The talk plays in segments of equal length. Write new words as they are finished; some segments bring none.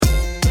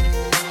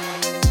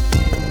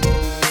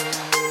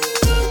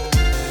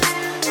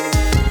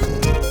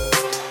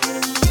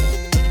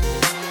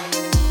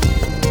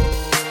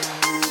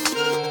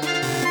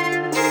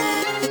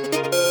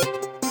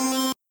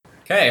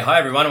Hi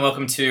everyone, and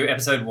welcome to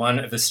episode 1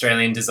 of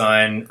Australian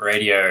Design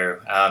Radio,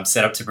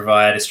 set up to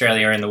provide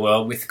Australia and the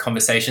world with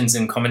conversations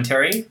and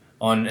commentary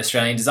on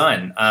Australian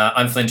design.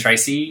 I'm Flynn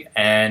Tracy,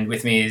 and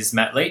with me is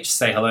Matt Leach.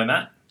 Say hello,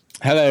 Matt.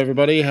 Hello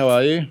everybody, how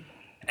are you?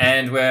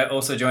 And we're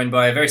also joined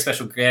by a very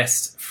special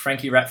guest,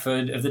 Frankie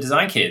Ratford of the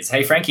Design Kids.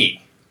 Hey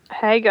Frankie.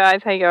 Hey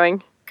guys, how you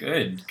going?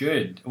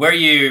 Good. Where are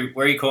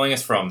you calling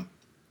us from?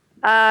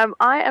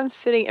 I am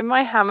sitting in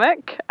my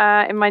hammock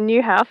in my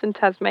new house in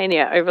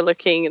Tasmania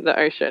overlooking the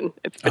ocean.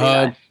 It's pretty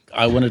nice.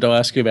 I wanted to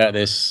ask you about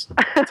this.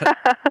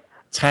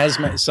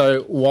 Tasmania.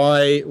 So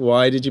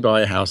why did you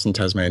buy a house in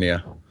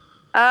Tasmania?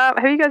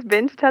 Have you guys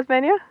been to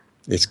Tasmania?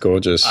 It's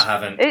gorgeous. I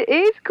haven't. It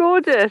is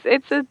gorgeous.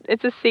 It's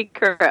a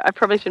secret. I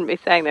probably shouldn't be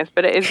saying this,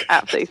 but it is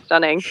absolutely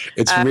stunning.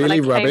 It's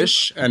really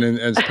rubbish and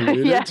it's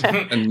polluted. Yeah.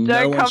 And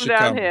no one should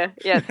down here.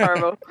 Yeah, it's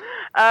horrible.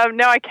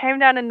 No, I came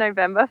down in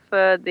November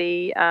for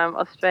the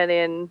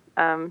Australian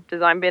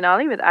Design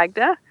Biennale with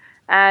AGDA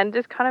and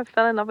just kind of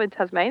fell in love with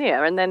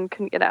Tasmania and then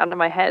couldn't get it out of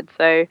my head.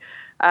 So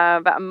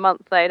about a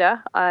month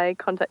later, I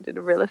contacted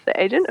a real estate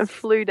agent and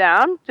flew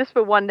down just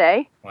for one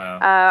day. Wow.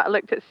 I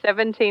looked at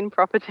 17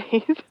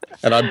 properties.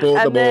 And I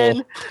bought and them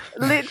all.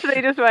 then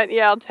literally just went,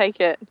 yeah, I'll take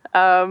it.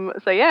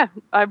 So yeah,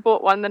 I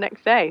bought one the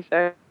next day.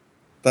 So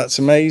That's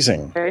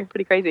amazing.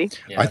 pretty crazy.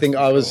 Yeah, I think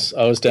I was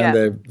down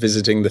there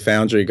visiting the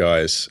Foundry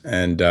guys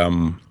and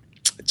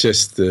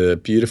just the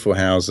beautiful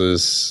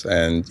houses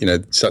and,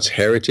 such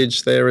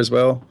heritage there as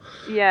well.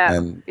 Yeah,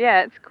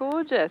 it's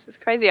gorgeous. It's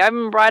crazy.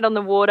 I'm right on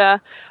the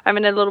water. I'm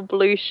in a little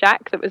blue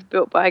shack that was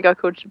built by a guy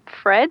called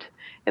Fred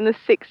in the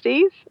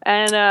 60s.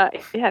 And,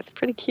 it's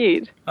pretty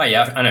cute. Oh,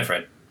 yeah, I know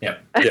Fred. Yeah.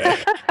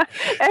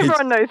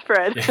 Everyone knows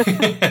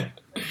Fred.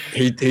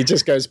 He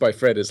just goes by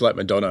Fred. It's like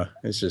Madonna.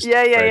 It's just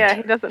Yeah.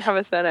 He doesn't have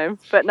a surname.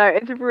 But, no,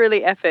 it's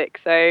really epic.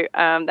 So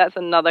that's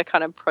another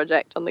kind of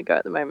project on the go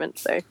at the moment.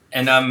 So.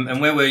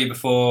 And where were you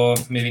before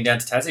moving down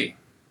to Tassie?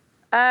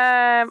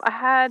 I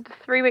had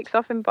 3 weeks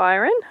off in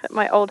Byron at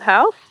my old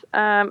house,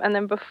 and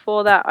then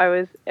before that I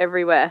was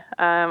everywhere.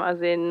 I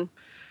was in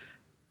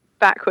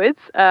backwards,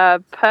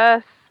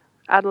 Perth,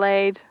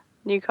 Adelaide,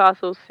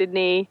 Newcastle,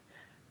 Sydney,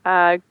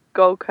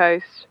 Gold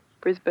Coast,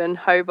 Brisbane,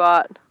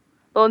 Hobart,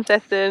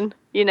 Launceston,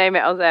 you name it,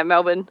 I was there,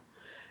 Melbourne.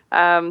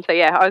 I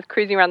was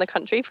cruising around the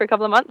country for a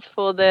couple of months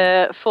for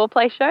the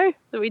Foreplay show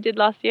that we did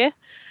last year.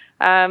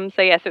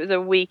 It was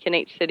a week in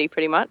each city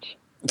pretty much.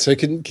 So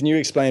can you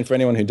explain for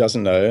anyone who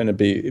doesn't know, and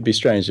it'd be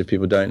strange if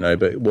people don't know,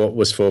 but what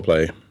was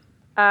Foreplay?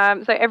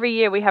 So every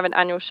year we have an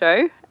annual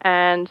show,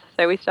 and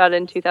so we started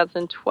in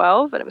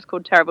 2012, and it was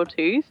called Terrible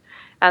Twos,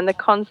 and the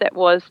concept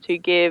was to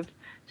give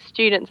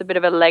students a bit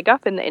of a leg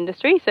up in the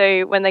industry.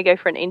 So when they go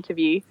for an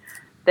interview,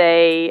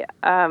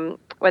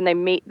 when they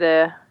meet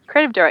the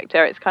creative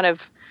director, it's kind of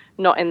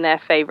not in their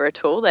favour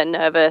at all. They're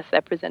nervous,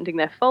 they're presenting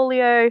their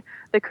folio,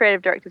 the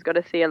creative director's got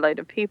to see a load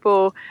of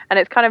people, and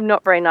it's kind of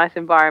not very nice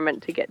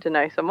environment to get to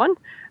know someone.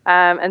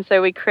 And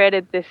so we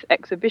created this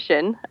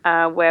exhibition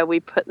where we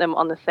put them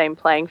on the same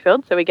playing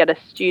field. So we get a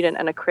student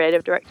and a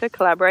creative director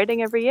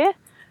collaborating every year.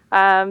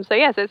 So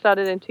it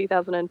started in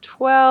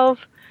 2012,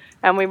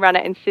 and we ran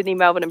it in Sydney,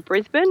 Melbourne and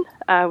Brisbane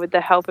with the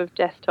help of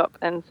Desktop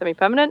and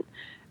Semi-Permanent.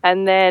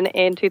 And then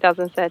in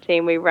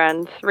 2013 we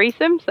ran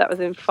threesomes, that was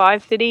in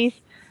 5 cities.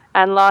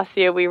 And last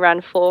year we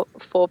ran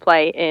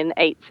Foreplay in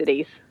 8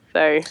 cities.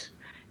 So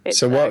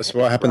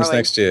what happens growing.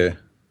 Next year?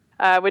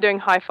 We're doing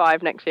High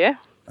Five next year.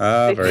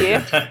 This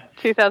year,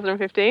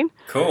 2015.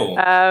 Cool.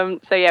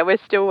 We're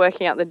still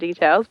working out the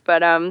details,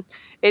 but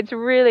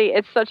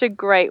it's such a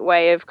great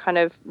way of kind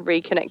of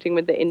reconnecting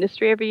with the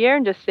industry every year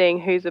and just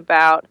seeing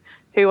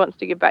who wants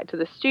to give back to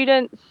the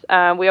students.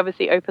 We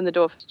obviously open the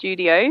door for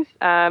studios,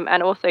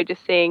 and also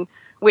just seeing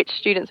which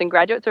students and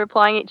graduates are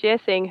applying each year,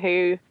 seeing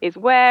who is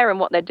where and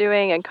what they're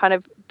doing, and kind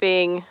of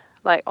being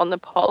like on the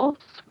pulse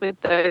with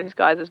those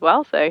guys as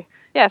well. So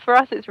for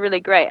us it's really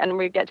great, and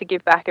we get to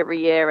give back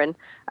every year and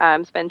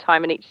spend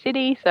time in each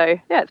city. So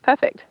it's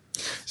perfect.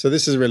 So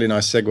this is a really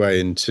nice segue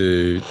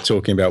into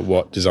talking about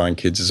what Design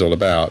Kids is all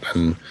about.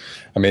 And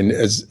I mean,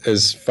 as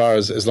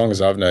long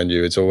as I've known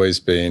you, it's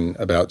always been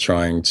about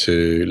trying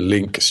to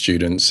link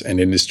students and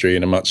industry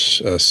in a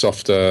much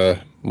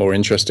softer, more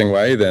interesting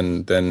way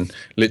than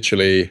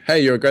literally, hey,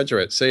 you're a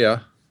graduate, see ya.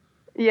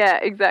 Yeah,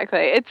 exactly.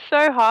 It's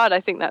so hard,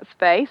 I think, that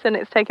space, and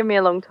it's taken me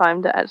a long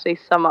time to actually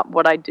sum up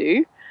what I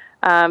do.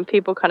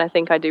 People kind of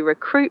think I do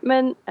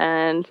recruitment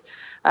and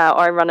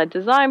or I run a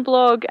design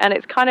blog, and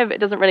it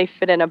doesn't really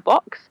fit in a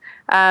box.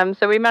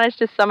 So we managed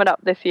to sum it up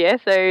this year.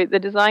 So the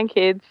Design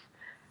Kids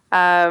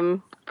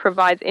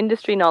provides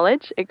industry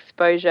knowledge,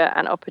 exposure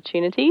and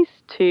opportunities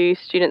to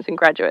students and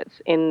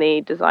graduates in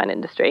the design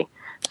industry.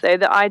 So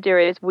the idea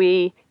is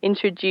we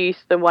introduce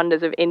the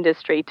wonders of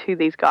industry to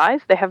these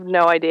guys. They have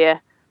no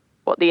idea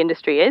what the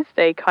industry is.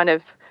 They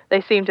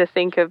seem to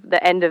think of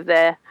the end of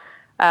their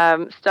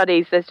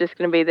studies, there's just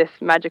going to be this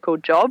magical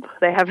job.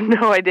 They have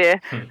no idea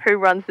who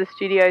runs the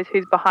studios,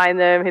 who's behind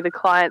them, who the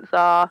clients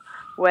are,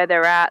 where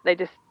they're at.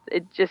 It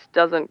just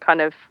doesn't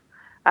kind of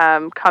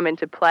come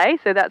into play.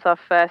 So that's our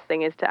first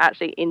thing, is to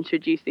actually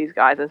introduce these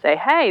guys and say,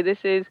 hey, this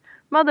is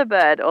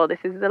Motherbird, or this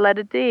is the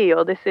letter D,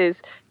 or this is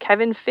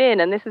Kevin Finn,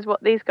 and this is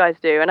what these guys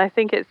do. And I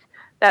think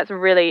that's a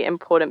really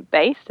important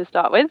base to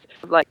start with.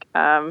 Like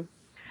a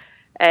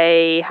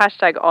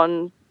hashtag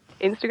on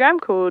Instagram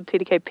called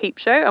TDK Peep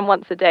Show, and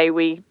once a day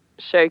we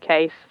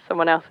showcase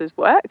someone else's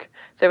work.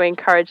 So we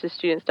encourage the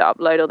students to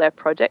upload all their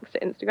projects to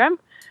Instagram.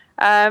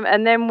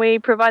 And then we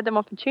provide them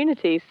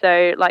opportunities.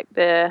 So like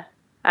the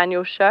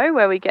annual show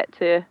where we get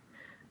to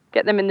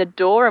get them in the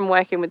door and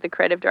working with the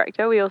creative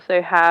director. We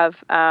also have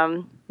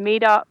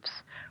meetups.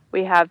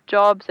 We have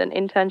jobs and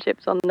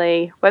internships on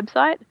the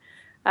website.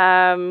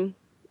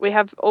 We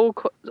have all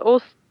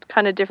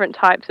kind of different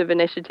types of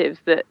initiatives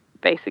that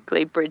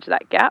basically bridge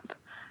that gap.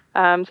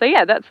 So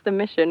yeah, that's the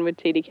mission with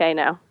TDK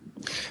now.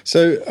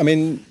 So, I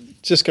mean,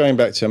 just going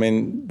back to,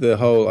 the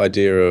whole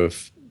idea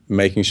of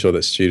making sure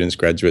that students,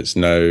 graduates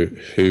know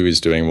who is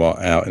doing what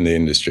out in the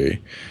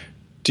industry.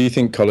 Do you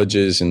think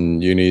colleges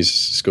and unis,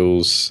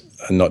 schools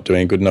are not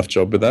doing a good enough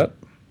job with that?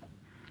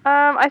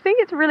 I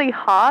think it's really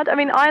hard.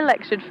 I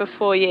lectured for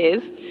 4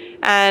 years,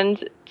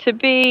 and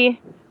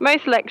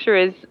most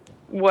lecturers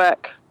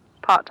work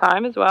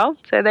part-time as well.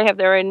 So they have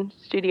their own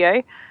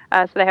studio.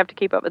 So they have to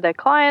keep up with their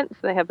clients,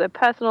 they have their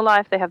personal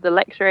life, they have the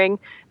lecturing,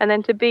 and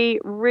then to be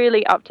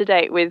really up to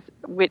date with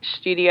which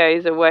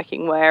studios are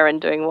working where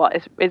and doing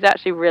what is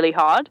actually really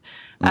hard.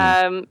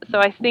 So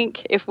I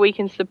think if we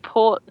can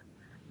support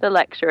the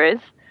lecturers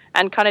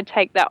and kind of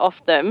take that off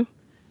them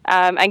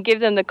and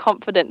give them the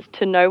confidence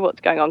to know what's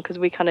going on, because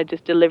we kind of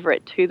just deliver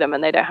it to them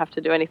and they don't have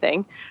to do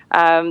anything,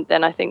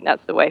 then I think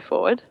that's the way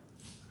forward.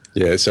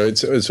 Yeah, so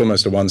it's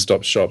almost a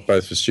one-stop shop,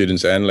 both for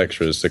students and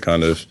lecturers, to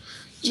kind of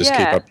just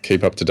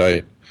keep up to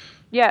date.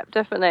 Yeah,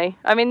 definitely.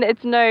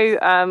 It's no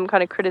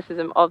kind of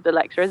criticism of the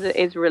lecturers. It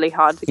is really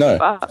hard to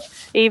keep up.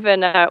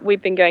 Even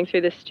we've been going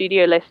through the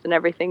studio list and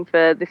everything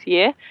for this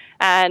year,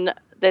 and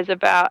there's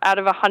about, out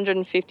of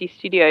 150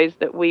 studios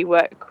that we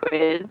work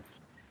with,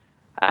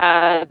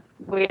 I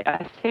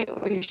think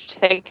we've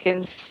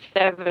taken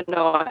 7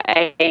 or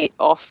 8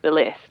 off the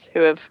list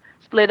who have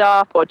split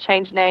up or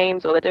changed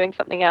names, or they're doing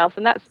something else,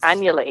 and that's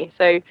annually.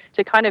 So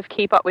to kind of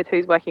keep up with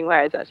who's working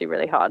where is actually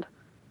really hard.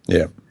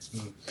 Yeah,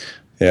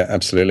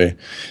 absolutely.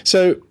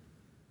 So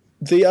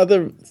the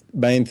other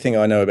main thing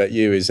I know about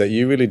you is that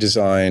you really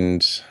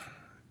designed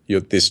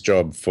this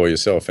job for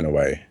yourself in a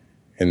way,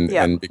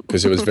 and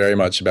because it was very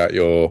much about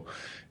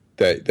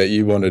that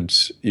you wanted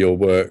your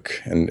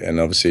work, and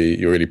obviously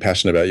you're really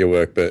passionate about your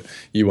work, but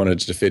you wanted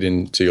to fit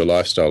into your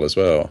lifestyle as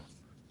well.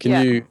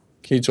 Can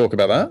you talk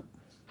about that?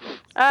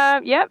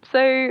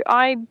 So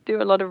I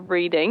do a lot of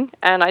reading,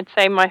 and I'd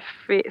say my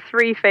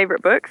 3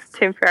 favorite books: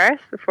 Tim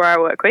Ferriss, The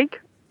 4-Hour Workweek,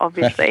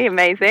 obviously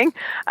amazing,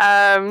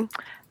 Malcolm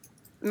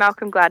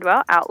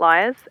Gladwell,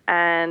 Outliers,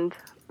 and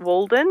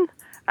Walden.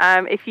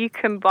 If you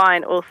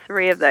combine all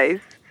 3 of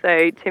those,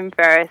 so Tim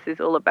Ferriss is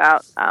all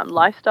about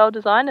lifestyle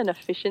design and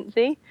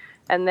efficiency,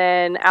 and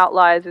then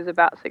Outliers is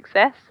about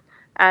success,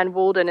 and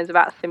Walden is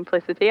about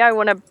simplicity. I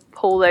want to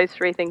pull those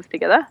 3 things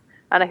together,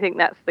 and I think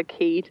that's the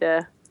key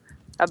to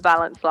a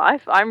balanced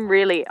life. I'm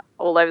really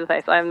all over the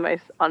place. I'm the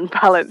most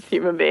unbalanced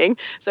human being.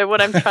 So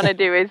what I'm trying to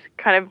do is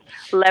kind of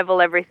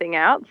level everything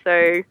out.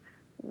 So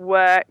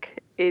work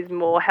is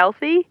more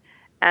healthy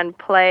and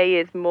play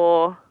is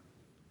more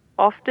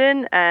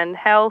often, and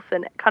health,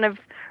 and kind of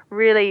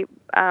really,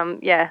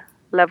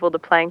 level the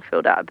playing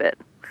field out a bit.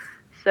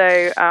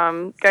 So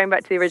going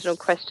back to the original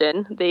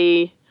question,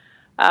 the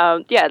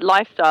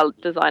lifestyle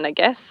design, I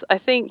guess. I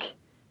think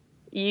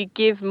you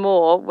give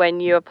more when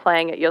you're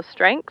playing at your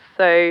strengths.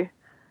 So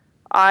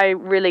I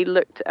really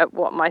looked at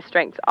what my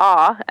strengths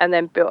are and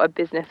then built a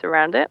business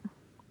around it.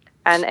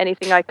 And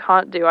anything I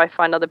can't do, I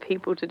find other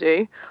people to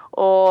do,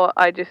 or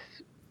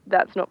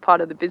that's not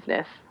part of the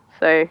business.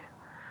 So,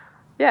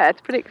 yeah,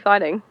 it's pretty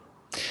exciting.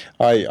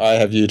 I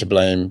have you to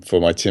blame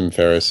for my Tim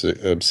Ferriss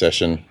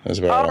obsession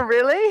as well. Oh,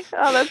 really?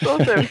 Oh, that's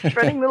awesome.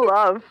 Spreading the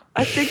love.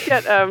 I should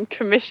get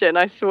commission,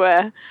 I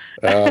swear.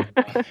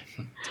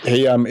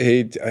 He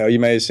you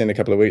may have seen a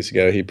couple of weeks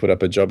ago, he put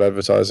up a job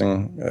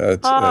advertising.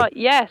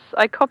 Yes.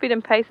 I copied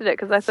and pasted it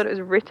because I thought it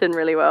was written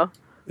really well.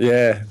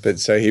 Yeah, but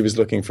so he was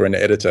looking for an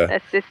editor.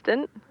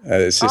 Assistant.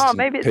 Oh,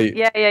 maybe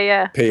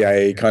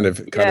it's, PA, kind of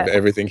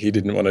everything he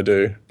didn't want to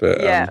do.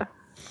 But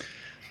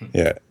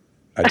yeah.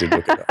 I did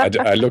look at that.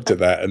 I looked at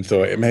that and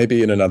thought,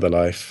 maybe in another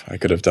life I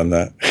could have done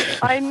that.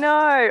 I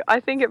know. I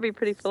think it'd be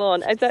pretty full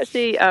on. It's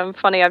actually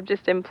funny. I've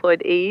just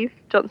employed Eve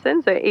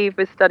Johnson. So Eve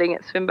was studying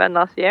at Swinburne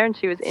last year, and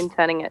she was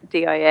interning at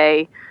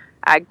DIA,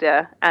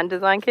 AGDA, and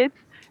Design Kids.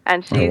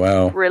 And she's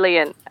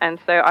brilliant. And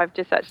so I've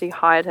just actually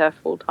hired her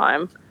full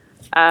time.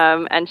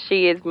 And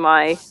she is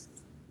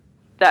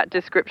that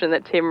description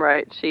that Tim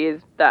wrote, she is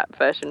that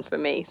version for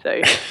me.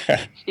 So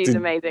she's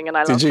amazing, and I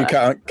love her. Did you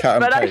cut and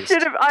but paste?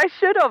 I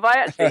should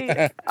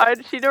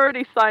have. She'd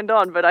already signed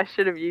on, but I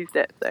should have used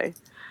it. So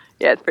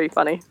yeah, it's pretty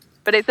funny.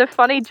 But it's a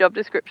funny job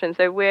description.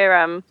 So we're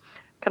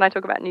can I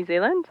talk about New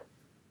Zealand?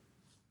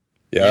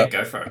 Yeah,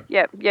 go for it.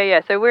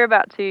 Yeah. So we're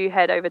about to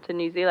head over to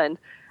New Zealand,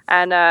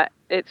 And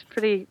it's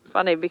pretty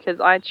funny because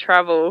I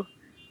travel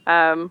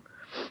in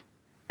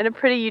a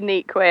pretty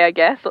unique way, I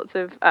guess. Lots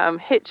of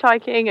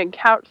hitchhiking and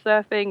couch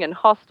surfing and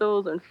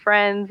hostels and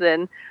friends.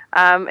 And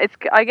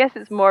I guess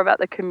it's more about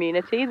the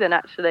community than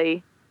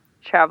actually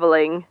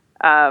traveling,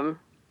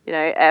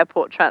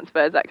 airport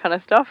transfers, that kind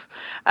of stuff.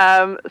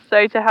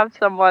 So to have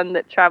someone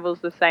that travels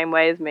the same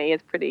way as me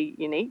is pretty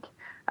unique.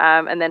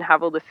 And then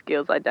have all the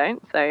skills I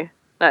don't. So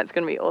no, it's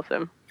going to be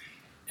awesome.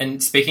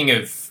 And speaking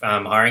of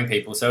hiring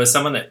people, so as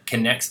someone that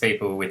connects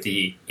people with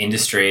the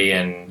industry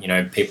and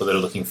people that are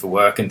looking for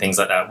work and things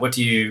like that, what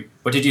did you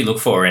look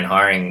for in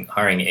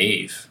hiring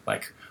Eve?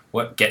 Like,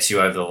 what gets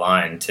you over the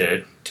line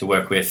to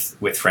work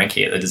with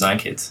Frankie at the Design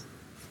Kids?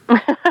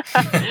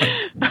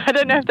 I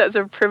don't know if that's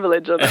a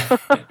privilege or not.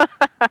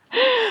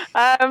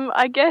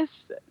 I guess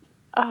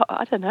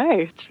I don't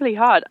know. It's really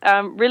hard.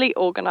 Really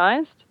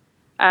organised,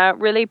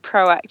 really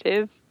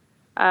proactive,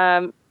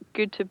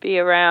 good to be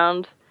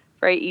around.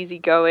 Very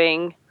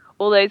easygoing,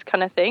 all those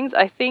kind of things.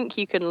 I think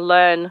you can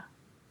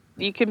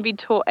be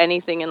taught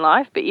anything in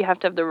life, but you have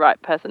to have the right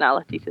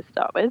personality to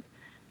start with.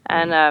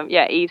 And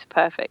Eve's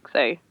perfect.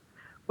 So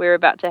we're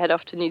about to head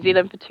off to New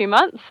Zealand for 2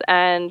 months,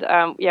 and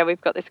we've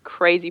got this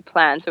crazy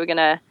plan. So we're going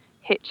to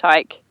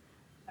hitchhike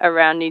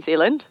around New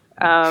Zealand,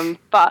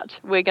 but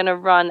we're going to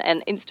run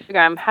an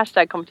Instagram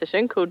hashtag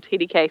competition called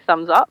TDK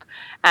Thumbs Up,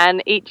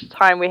 and each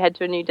time we head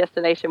to a new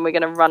destination, we're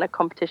going to run a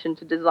competition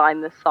to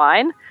design the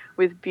sign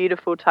with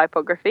beautiful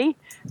typography,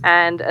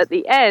 and at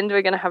the end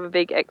we're going to have a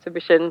big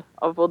exhibition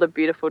of all the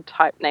beautiful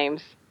type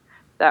names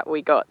that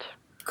we got.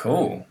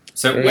 Cool.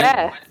 So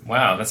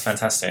wow, that's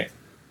fantastic.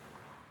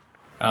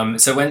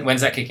 So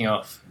when's that kicking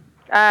off?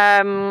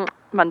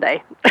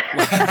 Monday.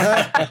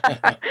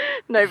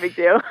 No big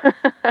deal.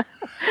 Wow.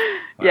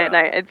 Yeah,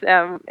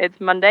 no, it's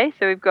Monday.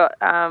 So we've got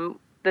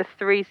the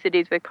 3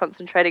 cities we're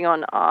concentrating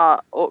on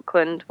are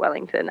Auckland,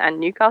 Wellington, and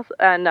Newcastle,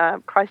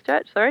 and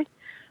Christchurch. Sorry.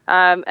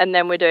 And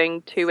then we're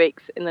doing 2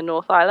 weeks in the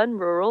North Island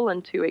rural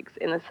and 2 weeks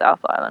in the South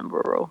Island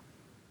rural.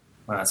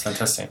 Wow, that's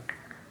fantastic.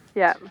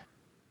 Yeah.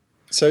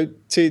 So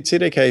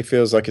TDK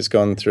feels like it's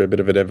gone through a bit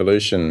of an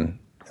evolution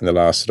in the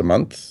last sort of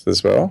month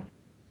as well.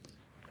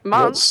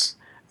 Months?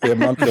 Yeah,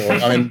 month.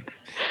 I mean,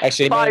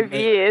 actually, 5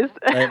 years.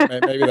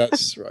 maybe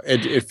that's right.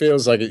 It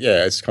feels like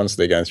it's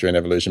constantly going through an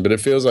evolution, but it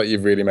feels like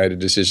you've really made a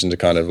decision to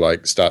kind of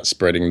like start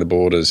spreading the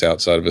borders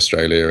outside of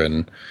Australia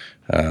and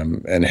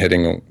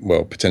heading,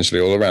 well, potentially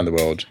all around the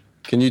world.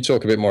 Can you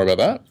talk a bit more about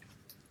that?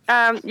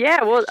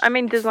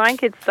 Design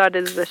Kids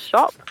started as a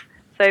shop.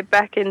 So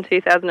back in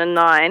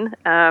 2009,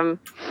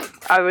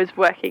 I was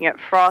working at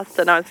Frost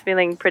and I was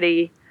feeling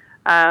pretty,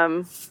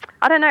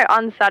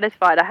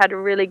 unsatisfied. I had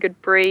really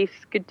good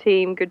briefs, good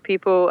team, good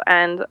people,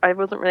 and I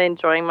wasn't really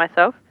enjoying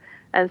myself.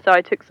 And so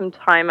I took some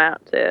time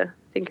out to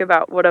think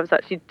about what I was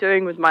actually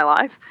doing with my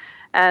life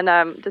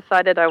and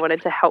decided I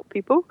wanted to help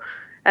people.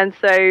 And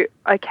so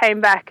I came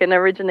back, and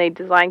originally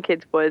Design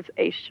Kids was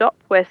a shop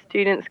where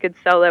students could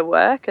sell their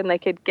work and they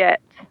could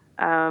get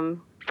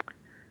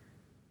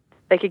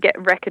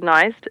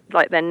recognized,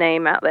 like their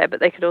name out there, but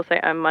they could also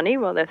earn money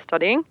while they're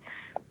studying.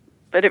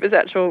 But it was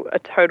actually a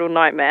total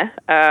nightmare.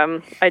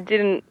 I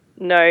didn't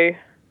know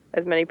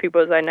as many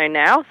people as I know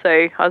now, so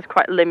I was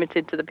quite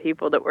limited to the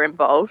people that were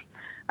involved.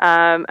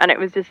 And it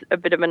was just a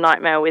bit of a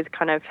nightmare with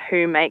kind of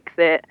who makes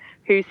it,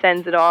 who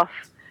sends it off.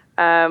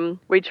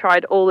 We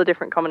tried all the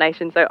different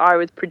combinations. So I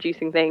was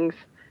producing things,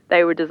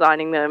 they were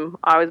designing them,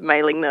 I was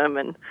mailing them,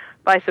 and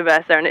vice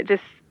versa. And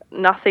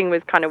nothing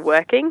was kind of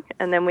working.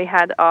 And then we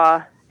had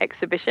our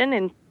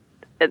exhibition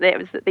it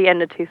was at the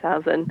end of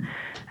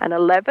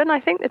 2011, I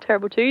think, the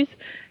Terrible Twos.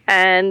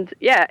 And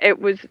it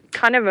was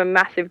kind of a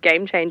massive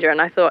game changer.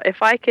 And I thought, I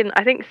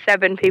think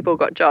 7 people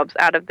got jobs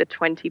out of the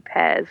 20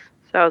 pairs.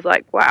 So I was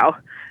like, wow,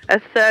 a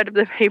third of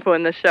the people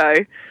in the show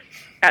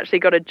actually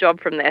got a job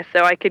from this.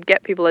 So I could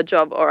get people a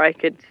job or I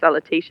could sell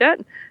a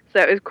t-shirt. So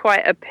it was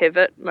quite a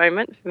pivot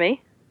moment for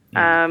me.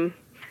 And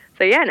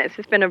it's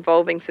just been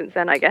evolving since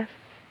then, I guess.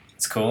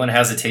 It's cool. And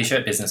how's the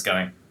t-shirt business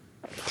going?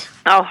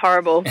 Oh,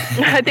 horrible.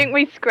 I think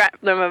we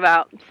scrapped them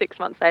about 6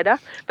 months later.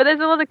 But there's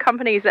a lot of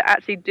companies that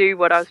actually do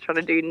what I was trying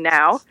to do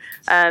now.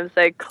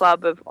 So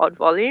Club of Odd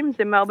Volumes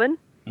in Melbourne,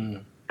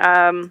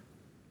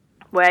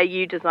 where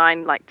you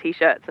design like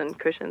t-shirts and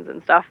cushions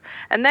and stuff.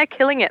 And they're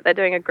killing it. They're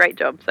doing a great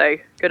job. So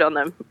good on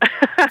them.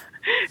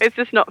 It's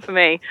just not for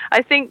me.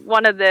 I think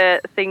one of the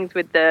things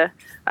with the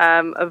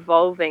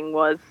evolving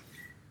was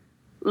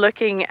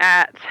looking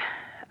at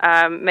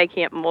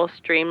making it more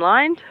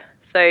streamlined.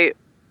 So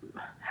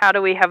how do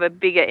we have a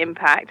bigger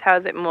impact? How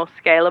is it more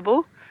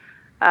scalable?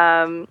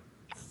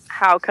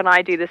 How can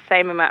I do the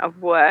same amount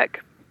of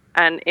work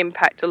and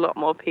impact a lot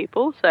more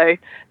people? So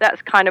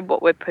that's kind of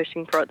what we're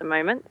pushing for at the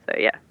moment. So,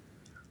 yeah.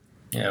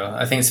 Yeah, well,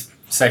 I think it's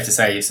safe to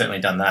say you've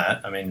certainly done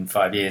that. I mean,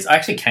 5 years. I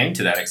actually came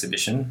to that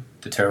exhibition,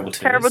 the Terrible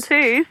Twos. Terrible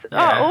Twos?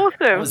 Yeah. Oh,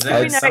 awesome. Did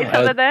we know each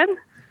other then?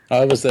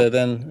 I was there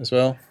then as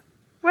well.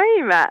 Were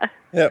you, Matt?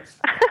 Yep.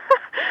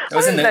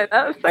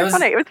 That was so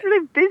funny. It was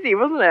really busy,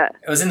 wasn't it?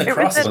 It was in the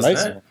Cross,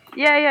 wasn't it?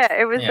 Yeah,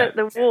 it was at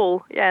the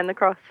wall, in the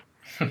Cross.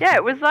 Yeah,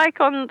 it was like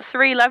on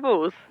 3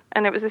 levels,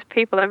 and it was just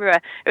people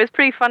everywhere. It was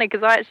pretty funny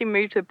because I actually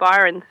moved to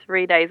Byron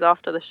 3 days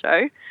after the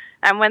show,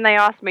 and when they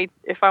asked me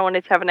if I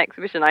wanted to have an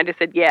exhibition, I just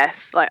said yes.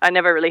 Like, I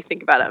never really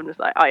think about it. I'm just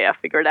like, oh yeah,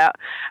 figure it out.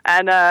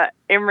 And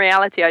in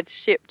reality, I'd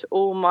shipped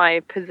all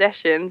my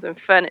possessions and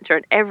furniture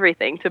and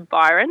everything to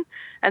Byron,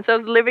 and so I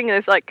was living in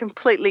this like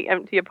completely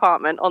empty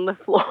apartment on the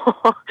floor,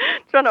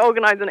 trying to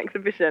organize an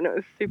exhibition. It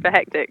was super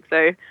hectic.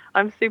 So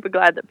I'm super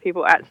glad that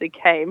people actually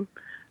came.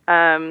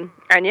 And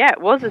yeah,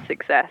 it was a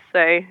success. So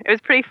it was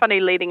pretty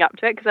funny leading up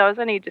to it because I was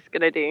only just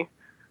going to do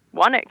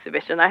one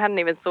exhibition. I hadn't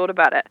even thought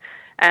about it.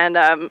 And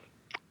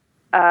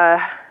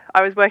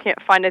I was working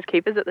at Finders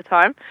Keepers at the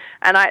time,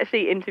 and I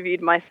actually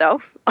interviewed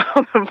myself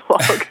on the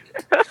vlog,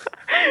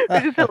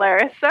 which is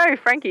hilarious. So,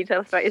 Frankie, tell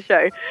us about your show.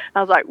 And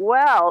I was like,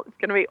 well, it's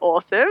going to be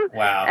awesome.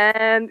 Wow.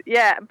 And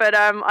yeah, but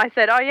I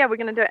said, oh yeah, we're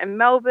going to do it in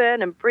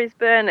Melbourne and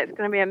Brisbane. It's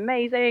going to be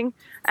amazing.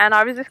 And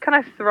I was just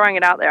kind of throwing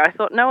it out there. I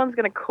thought no one's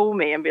going to call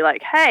me and be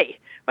like, hey,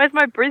 where's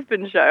my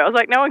Brisbane show? I was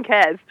like, no one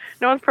cares.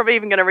 No one's probably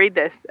even going to read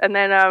this. And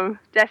then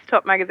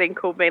Desktop Magazine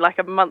called me like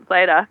a month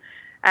later,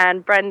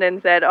 and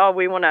Brendan said, oh,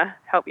 we want to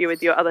help you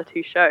with your other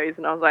 2 shows.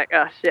 And I was like,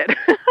 oh, shit.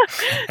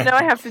 Now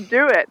I have to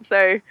do it.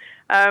 So,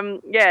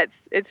 yeah,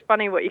 it's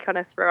funny what you kind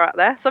of throw out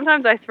there.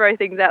 Sometimes I throw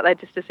things out there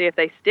just to see if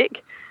they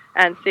stick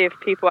and see if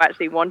people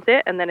actually want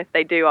it. And then if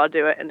they do, I'll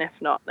do it. And if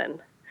not, then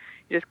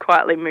you just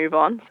quietly move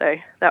on. So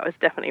that was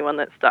definitely one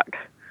that stuck.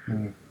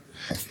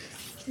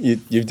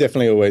 You've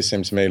definitely always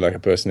seemed to me like a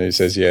person who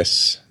says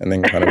yes and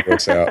then kind of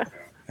works out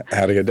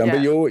how to get done.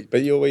 Yeah.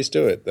 But you always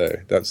do it, though.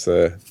 That's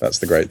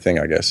the great thing,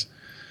 I guess.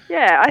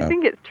 Yeah, I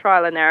think it's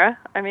trial and error.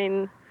 I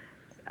mean,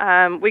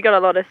 we got a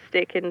lot of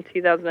stick in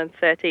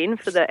 2013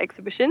 for the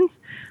exhibitions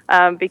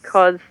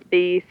because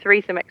the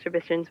threesome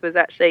exhibitions was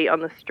actually on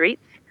the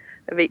streets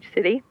of each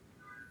city,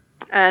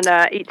 and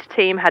each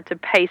team had to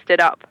paste it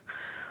up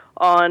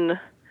on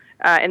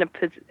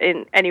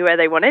in anywhere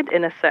they wanted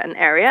in a certain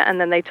area,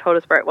 and then they told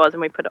us where it was,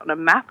 and we put it on a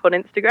map on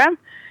Instagram,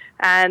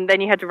 and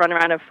then you had to run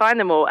around and find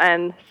them all.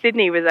 And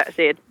Sydney was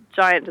actually a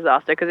giant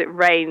disaster because it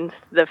rained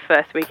the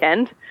first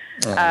weekend.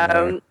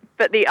 No.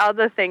 But the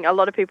other thing, a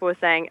lot of people were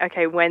saying,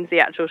 okay, when's the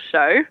actual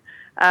show?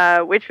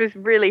 Which was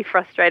really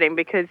frustrating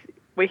because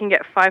we can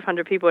get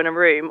 500 people in a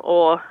room,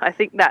 or I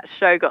think that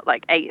show got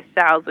like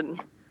 8,000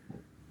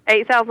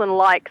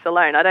 likes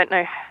alone. I don't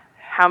know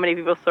how many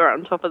people saw it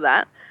on top of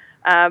that.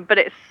 But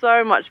it's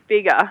so much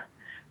bigger.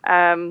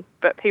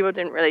 But people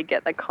didn't really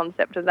get the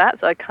concept of that,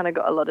 so I kind of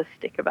got a lot of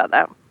stick about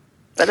that.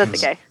 But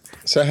that's okay.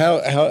 So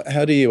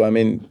how do you, I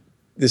mean,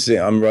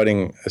 I'm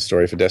writing a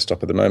story for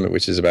Desktop at the moment,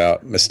 which is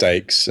about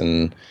mistakes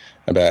and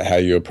about how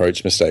you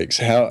approach mistakes.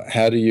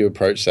 How do you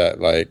approach that?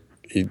 Like,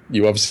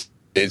 you obviously,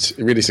 it's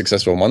really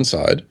successful on one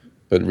side,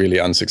 but really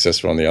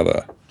unsuccessful on the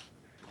other.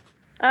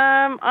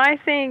 I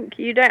think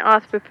you don't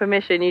ask for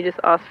permission, you just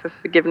ask for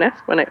forgiveness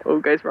when it all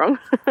goes wrong.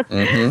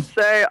 Mm-hmm.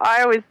 So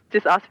I always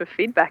just ask for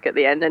feedback at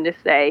the end and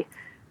just say,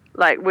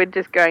 like, we're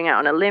just going out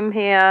on a limb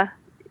here.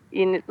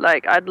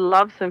 Like, I'd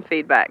love some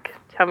feedback.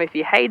 Tell me if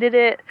you hated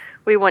it.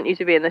 We want you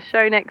to be in the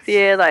show next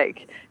year.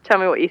 Like, tell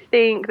me what you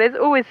think. There's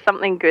always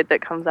something good that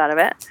comes out of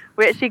it.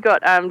 We actually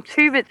got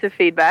 2 bits of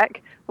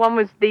feedback. One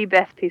was the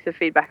best piece of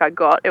feedback I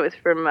got. It was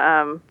from,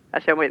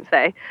 actually I won't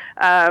say,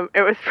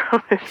 it was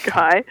from this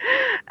guy.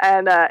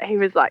 And he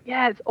was like,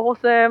 yeah, it's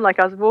awesome. Like,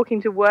 I was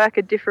walking to work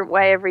a different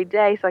way every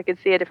day so I could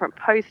see a different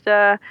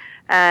poster.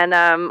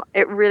 And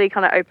it really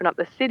kind of opened up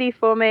the city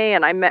for me.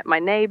 And I met my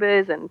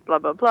neighbors and blah,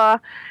 blah, blah.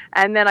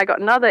 And then I got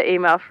another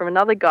email from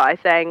another guy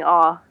saying,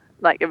 oh,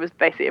 like, it was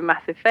basically a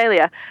massive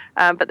failure,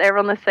 but they were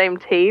on the same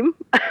team,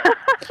 which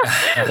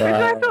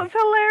I thought was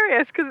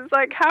hilarious, because it's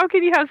like, how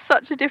can you have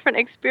such a different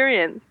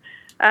experience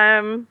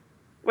when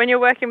you're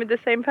working with the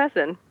same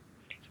person?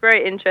 It's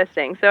very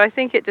interesting. So I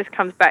think it just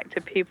comes back to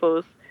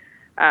people's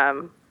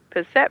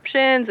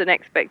perceptions and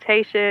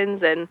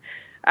expectations, and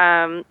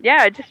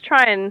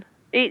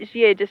each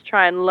year just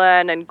try and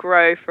learn and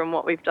grow from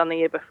what we've done the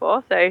year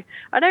before. So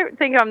I don't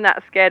think I'm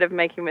that scared of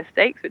making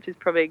mistakes, which is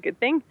probably a good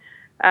thing.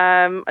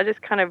 I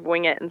just kind of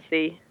wing it and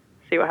see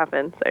what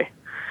happens. So,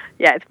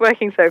 yeah, it's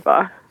working so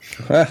far.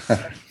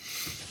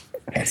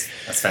 That's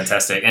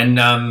fantastic.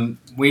 And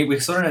we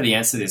sort of know the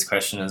answer to this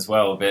question as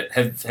well, but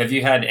have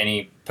you had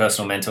any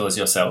personal mentors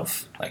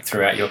yourself, like,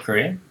 throughout your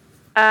career?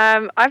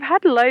 I've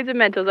had loads of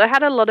mentors. I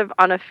had a lot of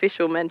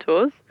unofficial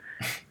mentors.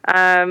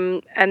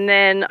 And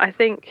then I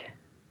think,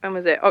 when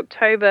was it?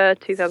 October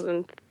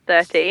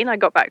 2013, I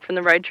got back from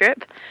the road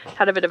trip,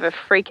 had a bit of a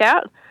freak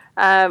out.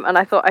 And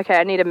I thought, okay,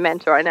 I need a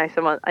mentor. I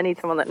need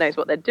someone that knows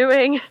what they're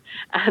doing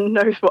and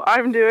knows what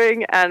I'm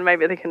doing, and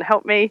maybe they can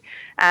help me.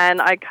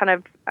 And I kind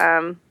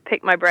of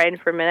picked my brain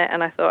for a minute,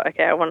 and I thought,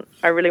 okay,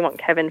 I really want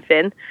Kevin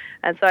Finn.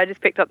 And so I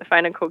just picked up the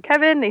phone and called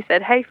Kevin. And he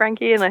said, hey,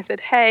 Frankie. And I said,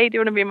 hey, do you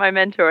want to be my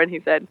mentor? And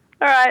he said,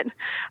 all right.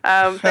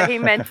 So he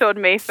mentored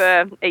me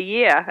for a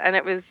year, and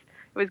it was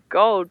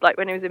gold. Like,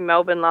 when he was in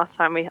Melbourne last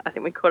time, I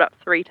think we caught up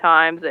 3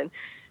 times, and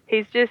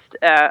he's just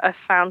a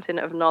fountain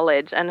of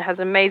knowledge and has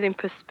amazing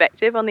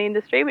perspective on the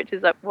industry, which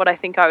is what I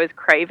think I was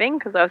craving,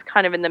 because I was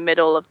kind of in the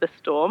middle of the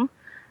storm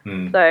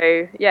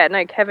So, yeah,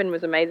 no, Kevin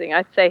was amazing.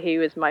 I'd say he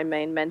was my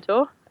main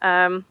mentor.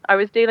 I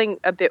was dealing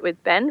a bit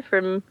with Ben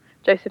from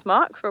Joseph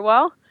Mark for a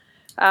while,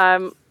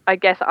 I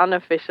guess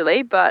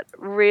unofficially, but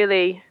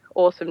really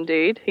awesome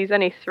dude. He's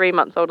only 3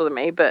 months older than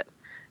me, but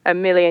a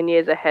million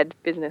years ahead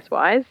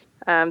business-wise.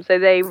 So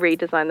they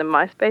redesigned the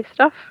MySpace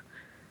stuff.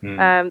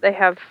 They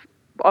have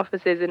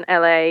offices in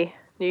LA,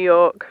 New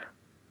York,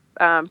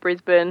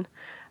 Brisbane.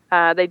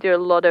 They do a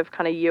lot of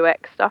kind of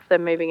UX stuff. They're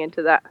moving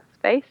into that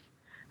space.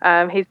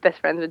 He's best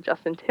friends with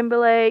Justin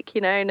Timberlake,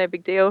 no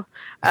big deal.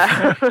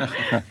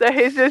 So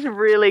he's just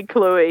really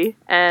cluey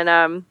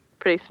and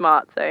pretty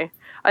smart. So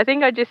I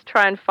think I just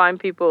try and find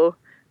people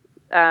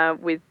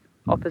with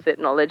opposite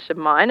knowledge of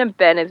mine. And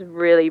Ben is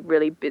really,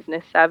 really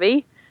business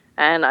savvy.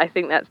 And I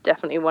think that's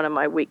definitely one of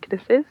my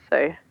weaknesses.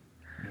 So,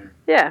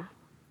 yeah.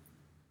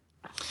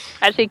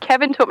 Actually,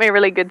 Kevin taught me a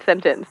really good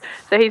sentence.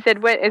 So he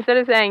said, instead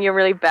of saying you're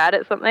really bad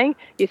at something,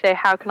 you say,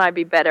 how can I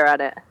be better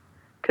at it?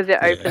 Because it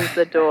opens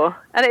the door.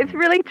 And it's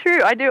really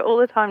true. I do it all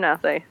the time now.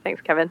 So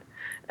thanks, Kevin.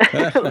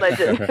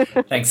 Legend.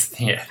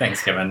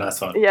 Thanks, Kevin.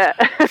 Nice one. Yeah.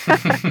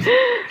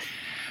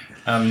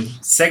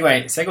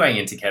 Segueing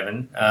into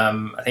Kevin,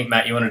 I think,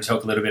 Matt, you wanted to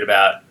talk a little bit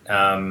about...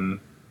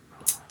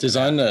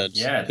 Design Nerd.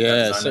 Yeah.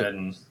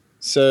 Design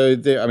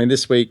Nerd.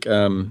 This week...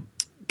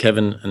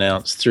 Kevin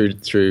announced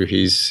through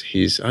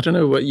his I don't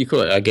know what you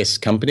call it, I guess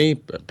company,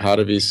 part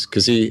of his,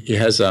 because he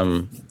has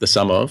the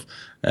sum of,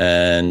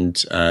 and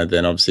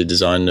then obviously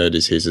Design Nerd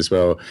is his as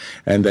well,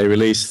 and they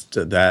released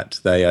that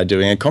they are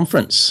doing a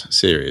conference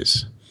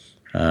series,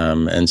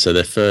 and so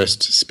their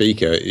first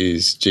speaker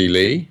is Ji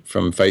Lee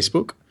from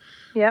Facebook,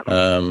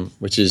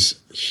 which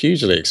is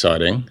hugely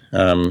exciting.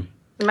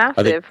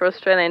 Massive for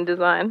Australian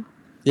design.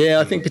 Yeah,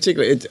 I think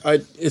particularly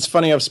it's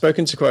funny. I've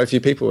spoken to quite a few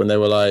people, and they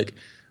were like,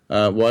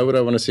 why would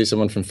I want to see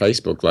someone from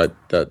Facebook like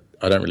that?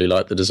 I don't really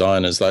like the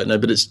designers. Like, no,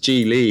 but it's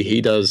Ji Lee.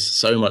 He does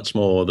so much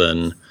more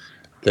than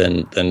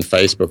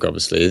Facebook,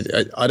 obviously.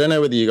 I don't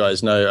know whether you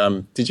guys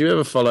know. Did you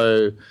ever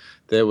follow?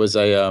 There was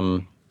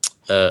a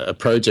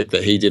project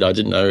that he did. I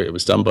didn't know it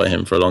was done by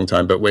him for a long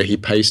time, but where he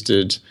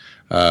pasted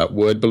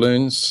word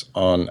balloons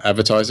on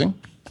advertising.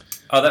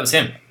 Oh, that was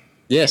him.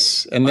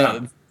 Yes, and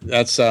wow.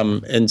 That's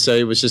and so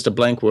it was just a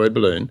blank word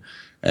balloon,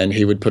 and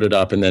he would put it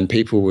up, and then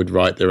people would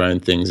write their own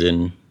things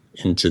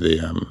into the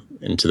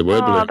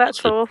word balloon. Oh,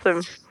 that's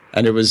awesome.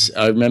 And it was,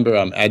 I remember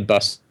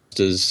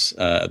Adbusters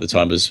at the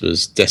time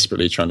was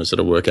desperately trying to sort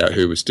of work out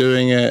who was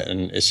doing it,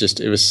 and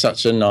it was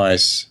such a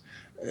nice,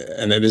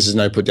 and this is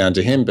no put down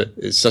to him, but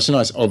it's such a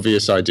nice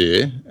obvious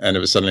idea, and it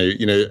was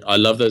suddenly, I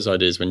love those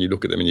ideas when you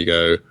look at them and you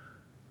go,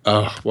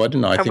 oh, why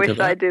didn't I think of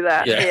that? I wish I'd do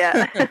that.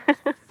 Yeah.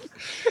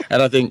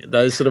 And I think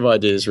those sort of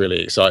ideas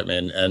really excite me,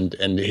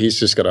 and he's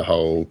just got a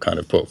whole kind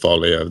of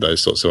portfolio of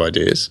those sorts of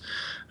ideas.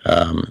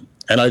 So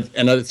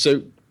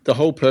the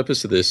whole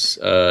purpose of this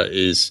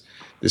is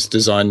this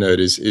Design Nerd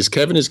is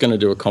Kevin is going to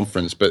do a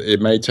conference, but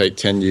it may take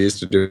 10 years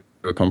to do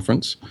a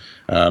conference.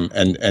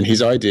 And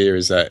his idea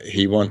is that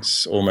he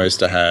wants almost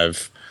to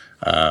have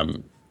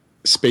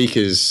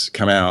speakers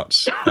come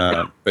out,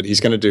 but he's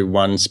going to do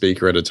one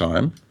speaker at a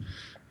time.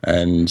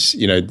 And,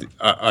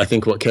 I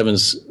think what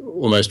Kevin's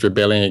almost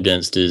rebelling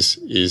against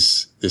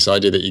is this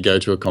idea that you go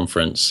to a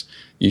conference,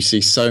 you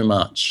see so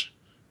much,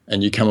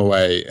 and you come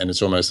away and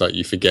it's almost like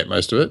you forget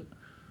most of it.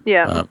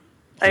 Yeah,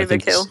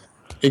 overkill.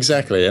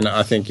 Exactly, and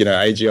I think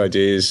AG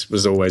Ideas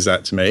was always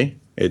that to me.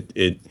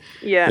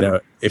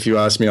 If you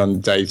asked me on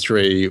day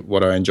 3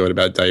 what I enjoyed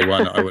about day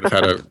 1, I would have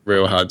had a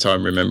real hard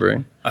time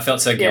remembering. I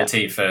felt so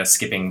guilty for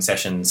skipping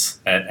sessions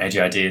at AG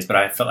Ideas, but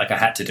I felt like I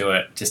had to do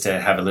it just to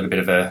have a little bit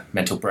of a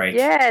mental break.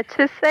 Yeah,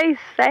 to stay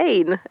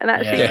sane and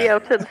actually be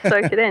able to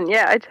soak it in.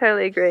 Yeah, I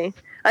totally agree.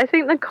 I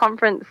think the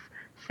conference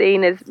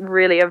scene is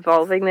really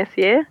evolving this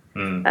year.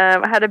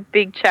 I had a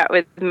big chat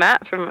with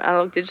Matt from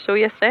Analog Digital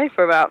yesterday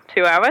for about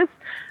 2 hours.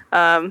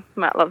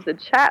 Matt loves a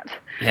chat.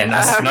 Yeah,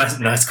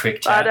 nice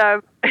quick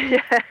chat. But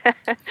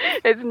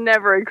it's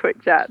never a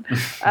quick chat.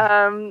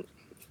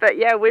 But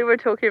yeah, we were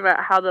talking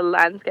about how the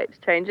landscape's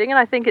changing, and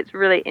I think it's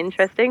really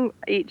interesting.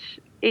 Each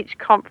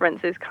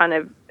conference is kind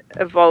of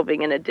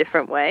evolving in a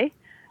different way.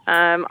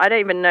 I don't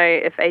even know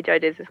if Age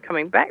Ideas is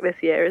coming back this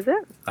year, is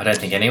it? I don't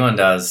think anyone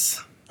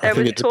does. There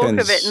was talk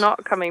of it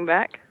not coming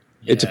back.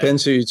 It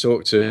depends who you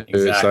talk to.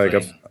 Exactly. It's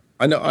like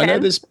I know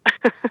there's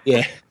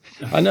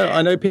I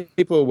know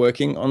people are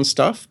working on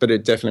stuff, but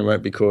it definitely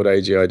won't be called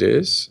AG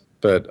Ideas.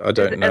 But I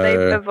don't know. Are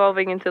they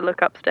evolving into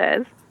Look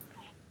Upstairs?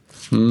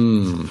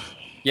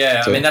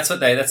 Yeah, that's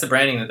the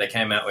branding that they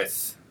came out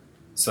with.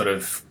 Sort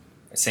of,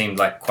 it seemed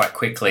like quite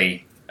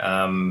quickly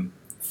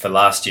for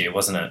last year,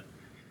 wasn't it?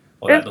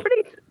 It was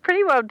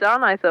pretty well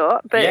done, I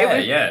thought. But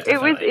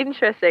it was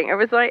interesting. It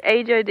was like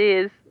Age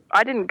Ideas.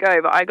 I didn't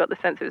go, but I got the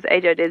sense it was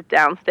Age Ideas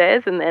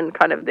downstairs and then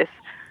kind of this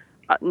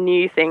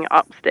new thing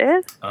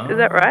upstairs. Oh, is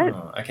that right?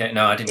 Okay,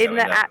 no, I didn't go in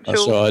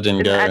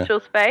the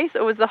actual space,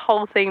 or was the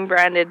whole thing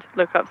branded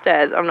Look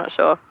Upstairs? I'm not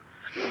sure.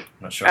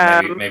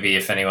 Maybe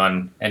if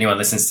anyone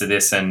listens to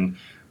this and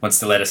wants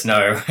to let us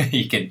know,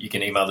 you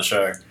can email the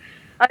show.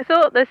 I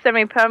thought the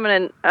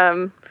semi-permanent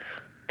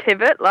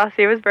pivot last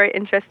year was very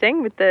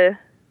interesting with the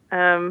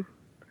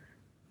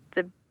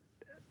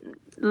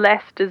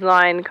less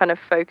design kind of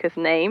focused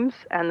names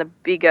and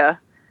the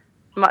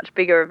much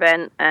bigger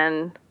event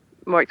and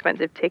more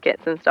expensive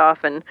tickets and stuff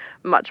and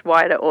much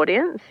wider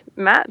audience.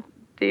 Matt,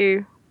 do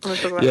you want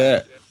to talk about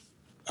that?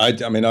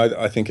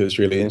 I think it was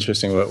really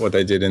interesting what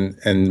they did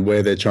and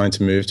where they're trying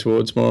to move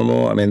towards more and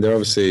more. I mean, they're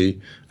obviously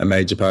a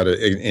major part of,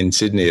 in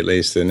Sydney at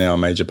least, they're now a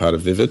major part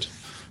of Vivid.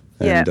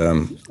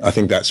 And I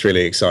think that's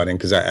really exciting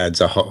because that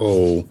adds a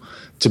whole,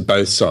 to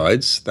both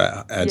sides,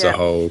 that adds a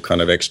whole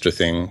kind of extra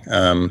thing.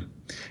 I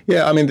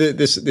mean,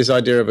 this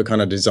idea of a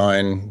kind of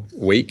design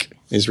week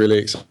is really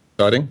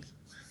exciting.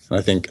 And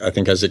I think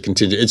as it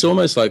continues, it's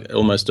almost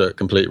a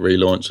complete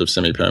relaunch of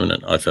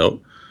Semi-Permanent, I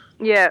felt.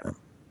 Yeah.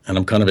 And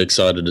I'm kind of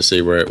excited to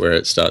see where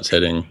it starts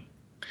heading.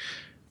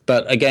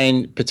 But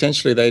again,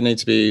 potentially they need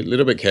to be a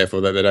little bit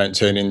careful that they don't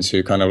turn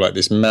into kind of like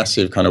this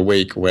massive kind of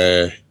week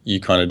where you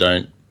kind of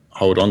don't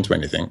hold on to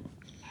anything.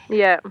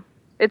 Yeah.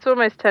 It's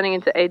almost turning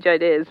into Age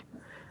Ideas.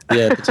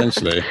 Yeah,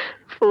 potentially.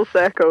 Full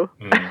circle.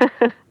 Do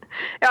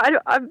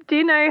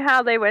you know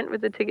how they went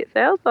with the ticket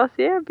sales last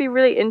year? I'd be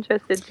really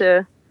interested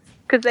to...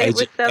 Because they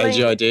were selling...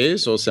 Age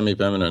Ideas or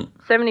Semi-Permanent?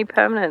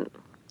 Semi-Permanent.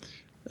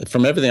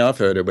 From everything I've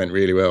heard, it went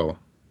really well.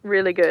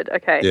 Really good.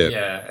 Okay.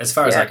 Yeah. As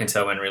far as I can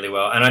tell, went really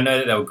well, and I know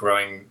that they were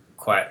growing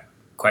quite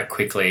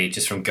quickly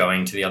just from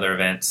going to the other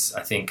events.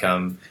 I think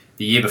the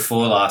year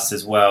before last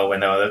as well, when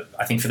they were,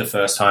 I think for the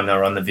first time they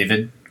were on the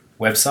Vivid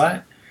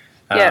website,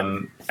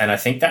 and I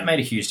think that made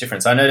a huge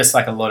difference. I noticed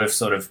like a lot of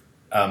sort of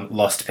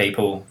lost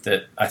people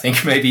that I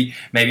think maybe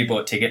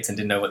bought tickets and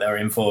didn't know what they were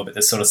in for, but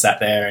they sort of sat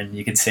there and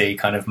you could see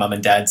kind of mum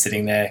and dad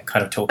sitting there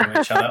kind of talking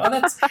to each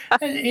other.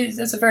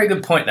 That's a very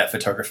good point that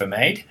photographer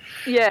made.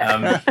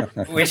 Yeah.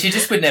 Which you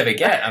just would never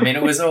get. I mean,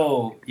 it was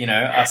all,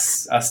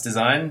 us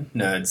design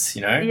nerds,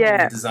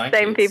 Yeah, design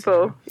same kids.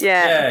 people.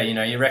 Yeah.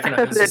 Yeah, you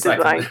recognize just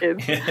like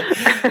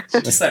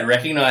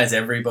recognize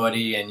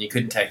everybody, and you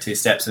couldn't take two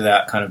steps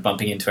without kind of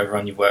bumping into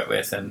everyone you've worked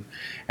with and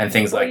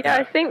things like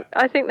that.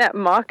 I think that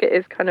market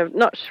is kind of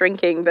not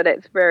shrinking, but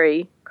it's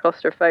very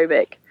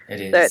claustrophobic.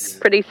 It is. So it's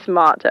pretty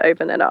smart to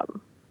open it up.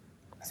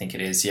 I think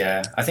it is,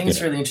 yeah. I think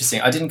it's really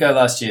interesting. I didn't go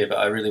last year, but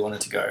I really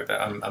wanted to go.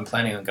 But I'm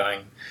planning on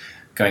going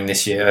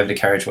this year over to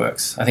Carriage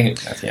Works. I think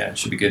it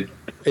should be good.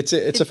 It's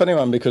a funny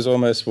one because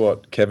almost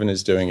what Kevin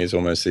is doing is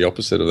almost the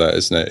opposite of that,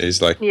 isn't it?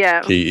 Is like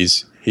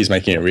he's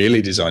making it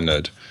really design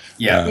nerd.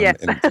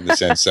 In the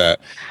sense that,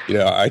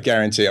 I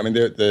guarantee, I mean,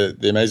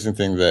 the amazing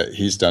thing that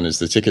he's done is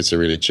the tickets are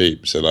really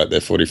cheap. So like they're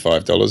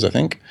 $45, I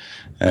think.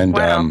 And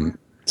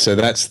so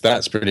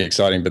that's pretty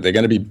exciting, but they're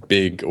going to be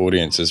big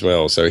audience as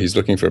well. So he's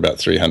looking for about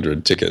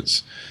 300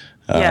 tickets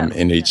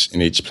in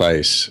each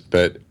place.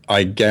 But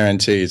I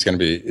guarantee it's going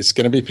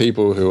to be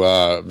people who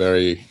are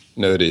very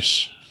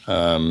nerdish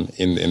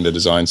in the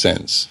design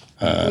sense.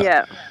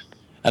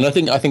 And I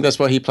think that's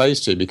why he plays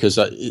to, because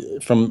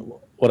from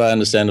what I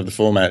understand of the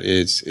format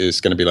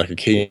is going to be like a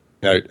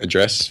keynote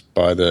address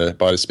by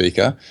the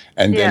speaker,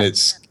 and then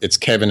it's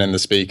Kevin and the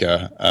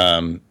speaker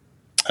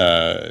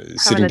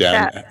sitting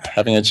down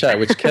having a chat.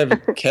 Which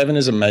Kevin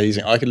is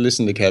amazing. I could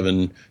listen to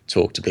Kevin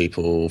talk to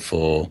people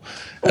for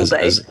all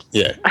day.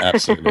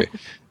 Absolutely.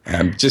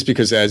 Just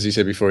because, as you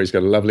said before, he's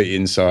got a lovely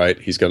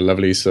insight. He's got a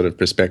lovely sort of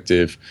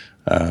perspective,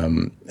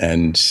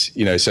 and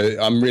so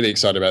I'm really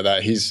excited about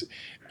that.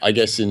 I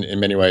guess in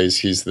many ways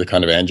he's the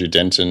kind of Andrew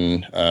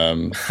Denton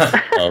of...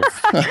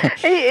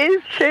 He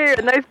is too,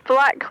 and those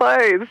black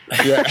clothes.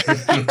 Yeah.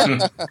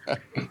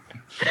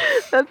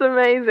 That's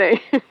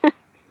amazing.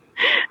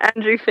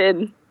 Andrew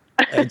Finn.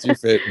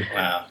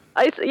 Wow.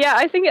 I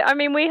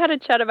think, we had a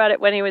chat about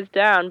it when he was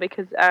down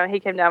because he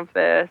came down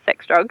for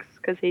Sex Drugs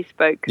because he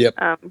spoke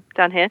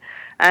down here,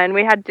 and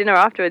we had dinner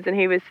afterwards, and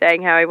he was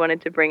saying how he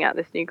wanted to bring out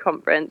this new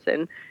conference,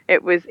 and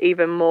it was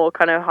even more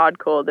kind of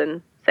hardcore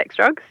than Sex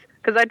Drugs.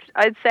 Because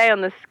I'd say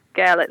on the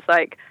scale, it's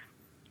like,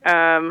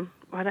 I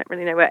don't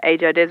really know where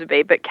Age Ideas would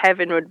be, but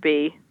Kevin would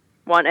be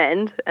one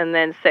end, and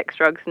then Sex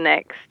Drugs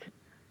next,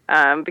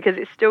 because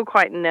it's still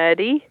quite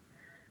nerdy,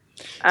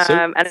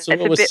 and it's a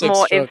bit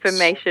more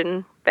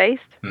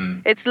information-based.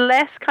 It's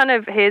less kind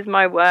of, here's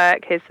my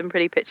work, here's some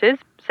pretty pictures.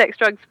 Sex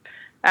Drugs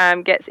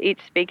gets each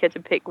speaker to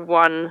pick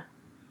one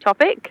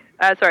project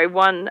they've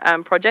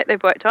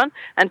worked on,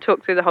 and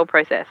talk through the whole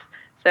process.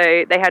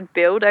 So they had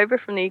Build over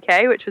from the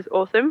UK, which was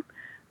awesome.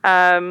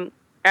 And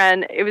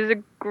it was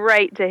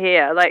great to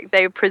hear. Like,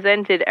 they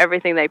presented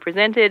everything they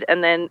presented,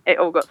 and then it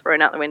all got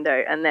thrown out the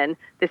window, and then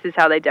this is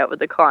how they dealt with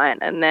the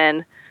client, and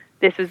then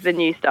this is the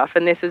new stuff,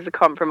 and this is the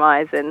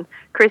compromise. And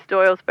Chris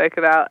Doyle spoke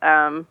about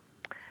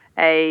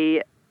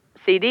a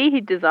CD he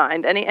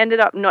designed, and he ended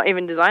up not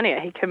even designing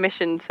it. He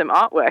commissioned some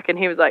artwork, and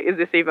he was like, is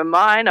this even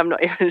mine? I'm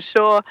not even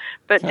sure.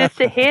 But just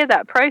to hear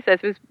that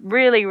process was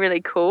really,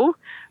 really cool.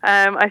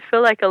 I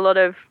feel like a lot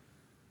of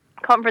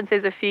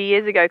conferences a few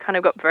years ago kind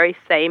of got very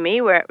samey,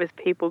 where it was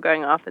people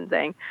going off and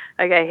saying,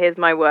 okay, here's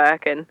my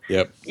work, and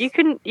you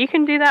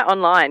can do that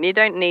online. You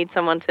don't need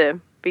someone to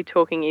be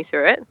talking you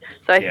through it.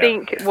 So I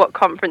think what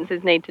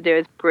conferences need to do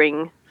is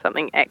bring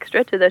something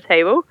extra to the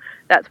table.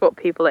 That's what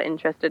people are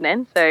interested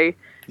in. So,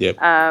 Yep.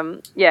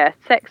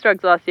 Sex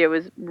Drugs last year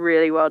was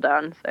really well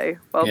done. So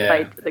well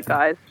played to the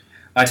guys.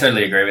 I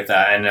totally agree with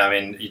that. And I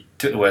mean, you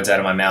took the words out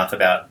of my mouth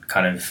about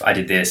kind of, I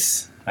did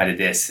this,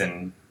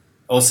 and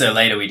also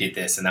later we did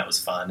this, and that was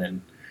fun,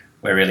 and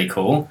we're really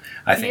cool.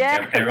 I think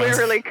we're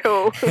really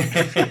cool.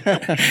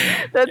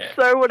 That's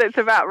so what it's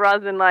about,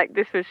 rather than like,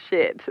 this was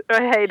shit.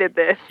 I hated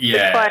this.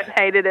 Yeah. The client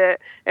hated it.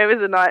 It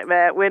was a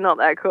nightmare. We're not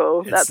that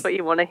cool. That's what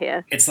you want to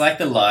hear. It's like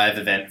the live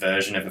event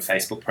version of a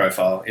Facebook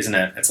profile, isn't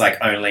it? It's like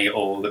only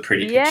all the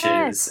pretty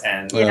pictures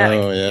and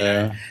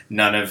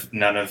none of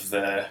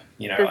the,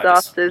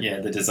 disasters.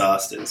 The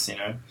disasters,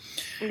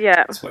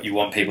 Yeah. It's what you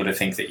want people to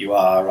think that you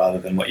are rather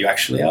than what you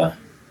actually are.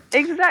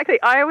 Exactly.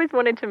 I always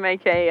wanted to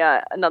make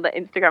another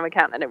Instagram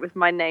account, and it was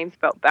my name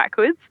spelt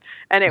backwards,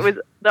 and it was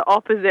the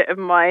opposite of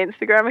my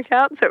Instagram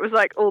account. So it was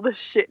like all the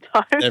shit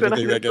times when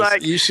I was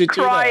like you should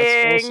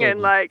crying awesome.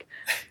 And like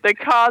the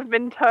car's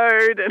been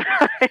towed, and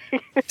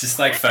just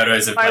like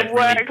photos of my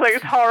work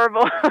looks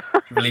horrible.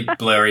 really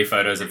blurry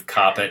photos of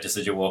carpet just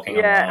as you're walking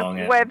along.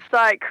 And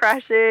website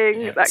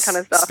crashing, that kind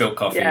of stuff. Spilt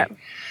coffee. Yeah.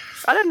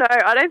 I don't know.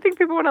 I don't think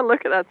people want to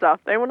look at that stuff.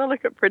 They want to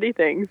look at pretty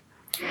things.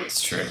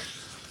 It's true.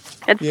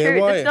 It's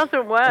true. It just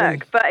doesn't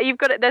work. But you've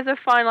got it. There's a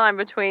fine line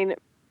between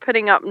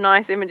putting up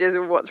nice images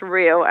of what's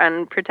real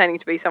and pretending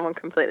to be someone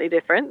completely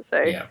different.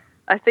 So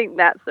I think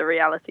that's the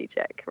reality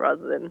check,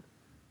 rather than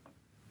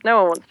no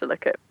one wants to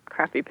look at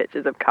crappy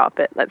pictures of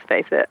carpet. Let's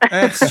face it.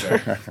 That's true.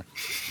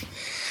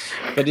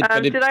 Did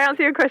I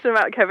answer your question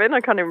about Kevin?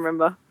 I can't even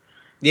remember.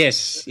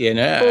 Yes. Yeah.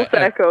 No. Full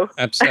circle.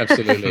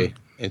 Absolutely.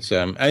 It's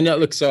and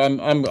look, so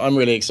I'm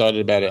really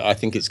excited about it. I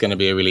think it's going to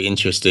be a really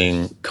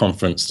interesting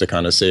conference to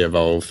kind of see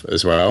evolve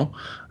as well.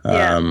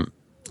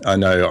 I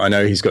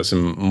know he's got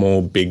some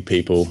more big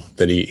people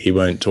that he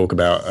won't talk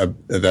about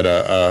that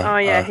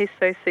are. He's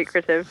so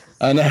secretive.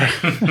 I know.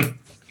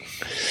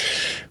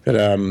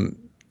 But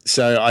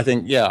so I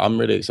think I'm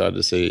really excited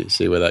to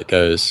see where that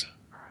goes.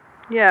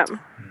 Yeah.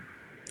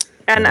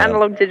 And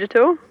analog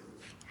digital.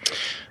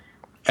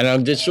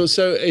 Analog digital.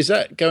 So is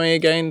that going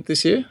again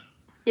this year?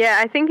 Yeah,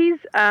 I think he's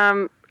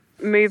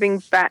moving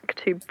back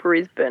to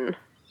Brisbane.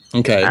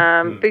 Okay.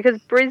 Because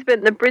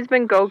the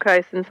Brisbane Gold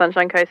Coast and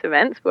Sunshine Coast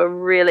events were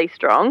really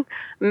strong.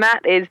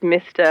 Matt is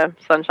Mr.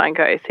 Sunshine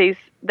Coast.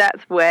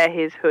 That's where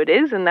his hood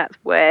is, and that's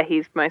where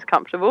he's most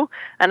comfortable.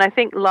 And I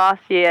think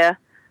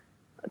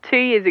 2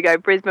 years ago,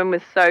 Brisbane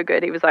was so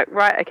good. He was like,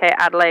 right, okay,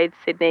 Adelaide,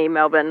 Sydney,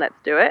 Melbourne, let's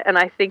do it. And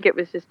I think it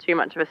was just too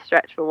much of a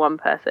stretch for one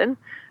person.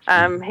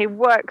 He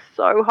works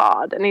so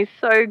hard, and he's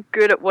so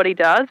good at what he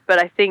does, but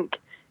I think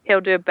he'll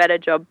do a better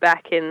job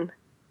back in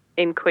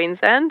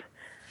Queensland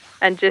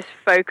and just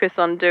focus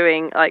on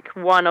doing like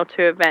one or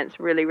two events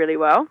really, really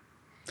well.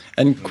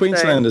 And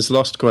Queensland has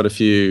lost quite a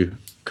few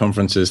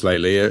conferences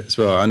lately as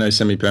well. I know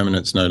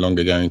Semi-Permanent's no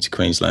longer going to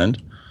Queensland.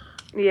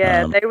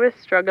 Yeah, they were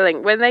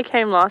struggling. When they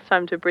came last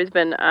time to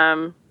Brisbane,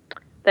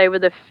 they were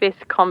the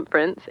 5th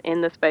conference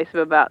in the space of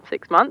about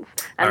 6 months.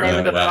 And they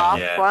were the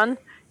last one.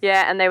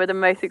 Yeah, and they were the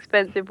most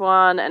expensive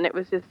one, and it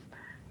was just...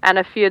 And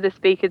a few of the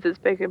speakers had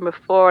spoken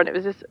before, and it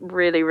was just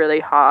really, really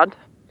hard.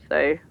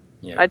 So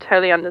I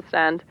totally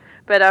understand.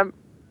 But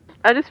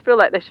I just feel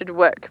like they should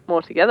work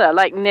more together.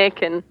 Like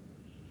Nick and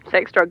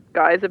Sex Drug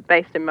guys are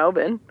based in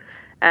Melbourne,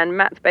 and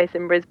Matt's based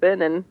in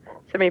Brisbane, and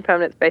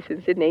Semi-Permanent's based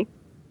in Sydney.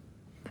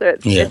 So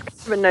it's kind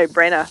of a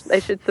no-brainer.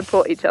 They should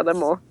support each other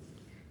more.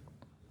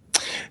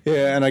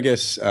 Yeah, and I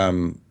guess...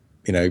 bring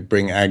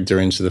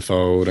AGDA into the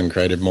fold and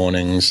Creative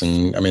Mornings.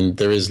 And I mean,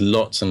 there is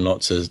lots and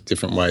lots of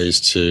different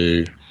ways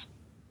to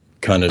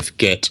kind of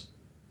get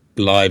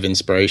live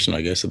inspiration, I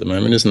guess, at the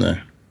moment, isn't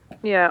there?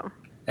 Yeah.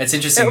 It's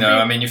interesting, though.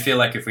 I mean, you feel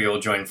like if we all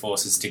join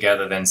forces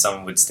together, then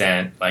someone would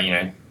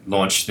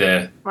launch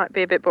the... Might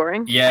be a bit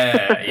boring.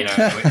 Yeah,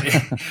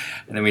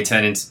 and then we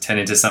turn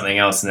into something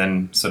else, and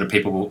then sort of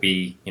people will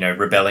be,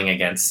 rebelling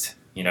against,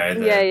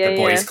 the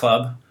boys'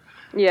 club.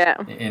 Yeah.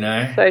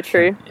 So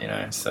true.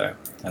 So,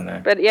 I don't know.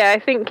 But I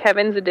think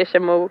Kevin's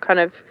edition will kind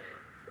of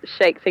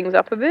shake things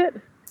up a bit.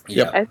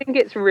 Yep. I think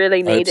it's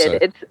really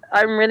needed. So.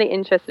 I'm really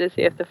interested to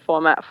see if the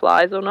format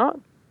flies or not.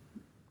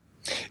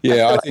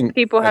 Yeah, I think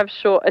people have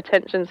short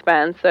attention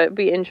spans, so it'd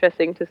be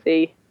interesting to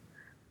see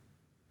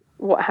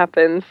what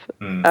happens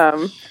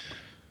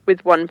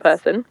with one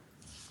person.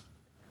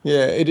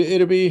 Yeah,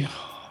 it'll be.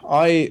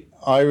 I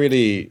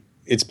really.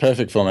 It's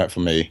perfect format for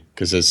me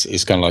because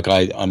it's kind of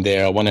like I'm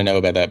there. I want to know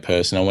about that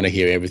person. I want to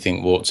hear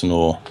everything, warts and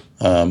all.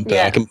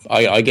 But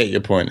I get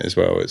your point as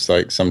well. It's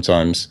like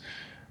sometimes,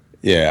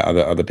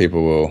 other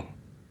people will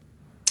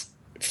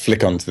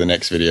flick on to the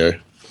next video.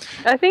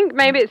 I think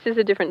maybe it's just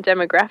a different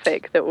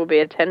demographic that will be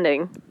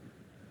attending.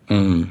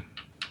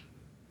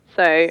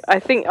 So I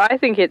think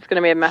it's going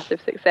to be a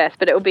massive success,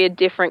 but it will be a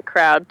different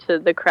crowd to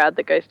the crowd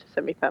that goes to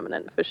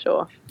Semi-Permanent for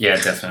sure. Yeah,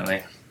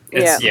 definitely.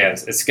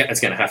 It's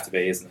going to have to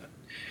be, isn't it?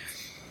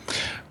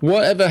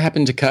 Whatever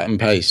happened to cut and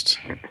paste?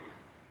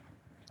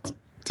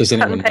 Does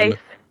anyone Cut and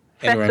paste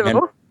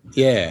festival?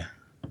 Yeah,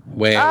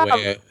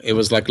 where it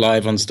was like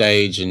live on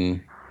stage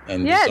and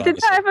and Yeah, did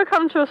designers. that ever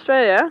come to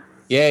Australia?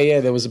 Yeah,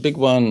 there was a big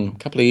one a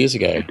couple of years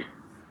ago.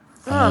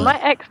 Oh, my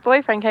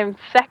ex-boyfriend came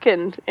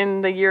second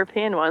in the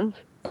European ones.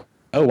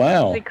 Oh,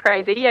 wow. Pretty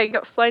crazy. Yeah, he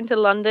got flown to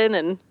London,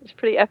 and it's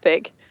pretty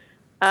epic.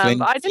 Flynn,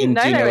 But I didn't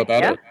know do you they know were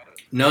about here. it?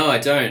 No, I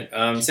don't.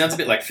 Sounds a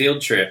bit like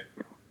Field Trip.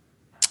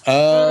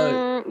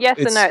 Yes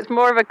and no. It's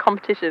more of a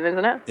competition,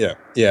 isn't it?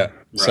 Yeah.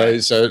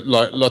 Right. So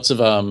like lots of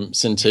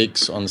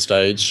Cintiqs on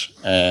stage,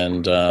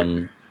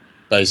 and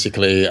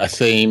basically a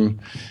theme,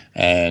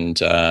 and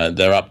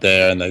they're up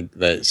there, and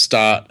they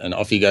start, and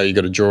off you go. You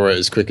got to draw it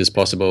as quick as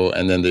possible,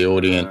 and then the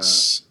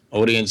audience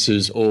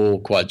who's all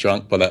quite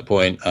drunk by that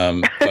point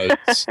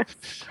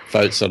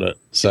votes on it.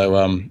 So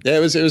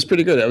it was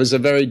pretty good. It was a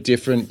very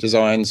different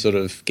design sort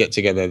of get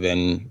together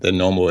than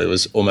normal. It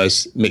was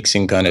almost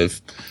mixing kind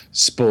of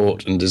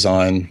sport and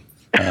design.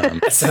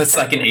 So it's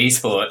like an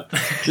e-sport.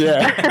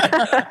 Yeah.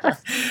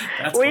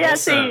 That's We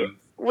awesome.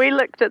 we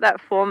looked at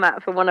that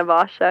format for one of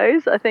our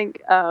shows. I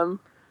think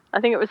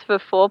it was for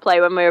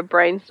Foreplay when we were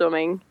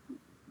brainstorming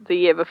the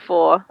year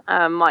before.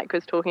 Mike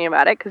was talking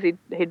about it because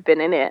he'd been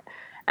in it,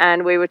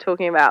 and we were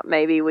talking about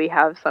maybe we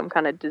have some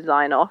kind of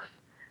design off.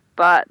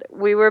 But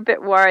we were a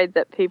bit worried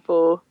that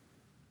people,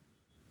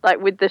 like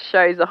with the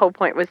shows, the whole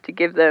point was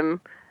to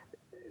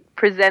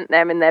present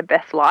them in their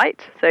best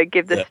light. So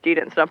give the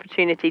students an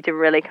opportunity to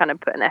really kind of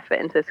put an effort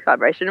into this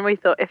collaboration. And we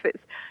thought if it's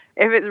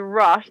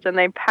rushed and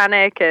they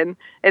panic, and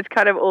it's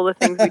kind of all the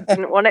things we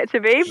didn't want it to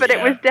be. But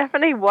it was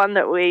definitely one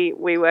that we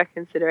were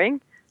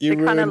considering to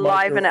kind of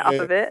liven it up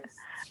a bit.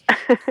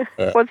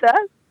 What's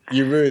that?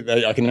 You ruined.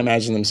 I can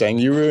imagine them saying,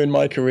 "You ruined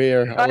my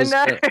career." I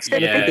know. It's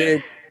gonna be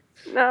big.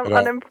 No, I'm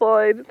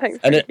unemployed. Thanks,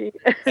 Frankie.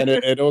 And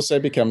it also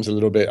becomes a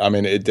little bit. I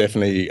mean, it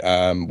definitely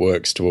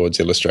works towards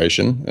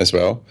illustration as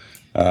well.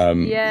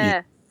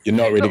 You're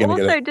not really going to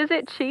get also, it. does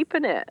it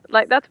cheapen it?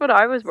 Like, that's what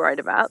I was worried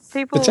about.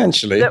 People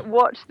Potentially. that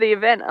watch the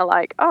event are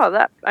like, "Oh,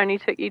 that only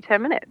took you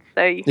 10 minutes,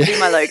 so you can see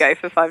my logo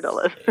for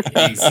 $5."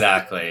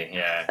 Exactly.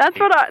 Yeah.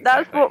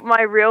 That's what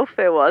my real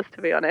fear was,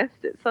 to be honest.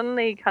 It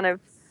suddenly kind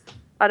of,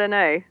 I don't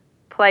know,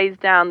 plays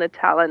down the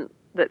talent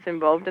that's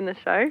involved in the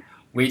show.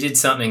 We did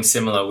something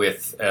similar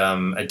with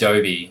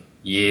Adobe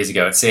years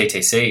ago at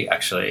CATC,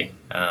 actually.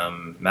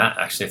 Matt,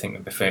 actually, I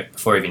think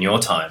before even your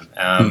time.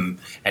 And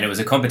it was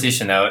a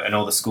competition, and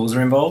all the schools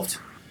were involved.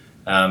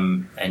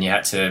 And you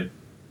had to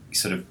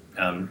sort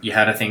of, you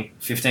had, I think,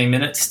 15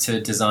 minutes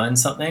to design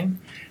something.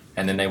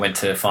 And then they went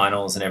to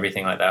finals and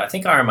everything like that. I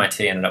think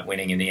RMIT ended up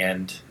winning in the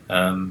end.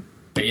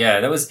 But yeah,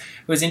 it was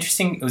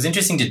interesting. It was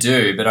interesting to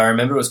do, but I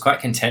remember it was quite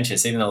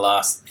contentious. Even the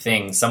last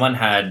thing, someone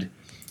had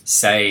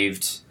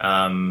saved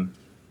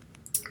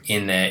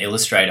in their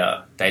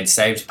Illustrator, they'd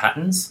saved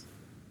patterns.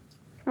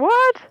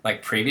 What?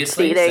 Like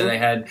previously, Cheating. so they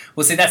had.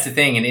 Well, see, that's the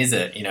thing, and is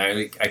it?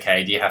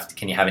 Okay,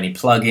 can you have any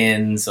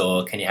plugins,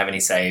 or can you have any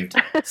saved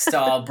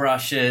style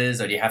brushes,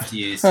 or do you have to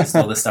use just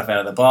all the stuff out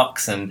of the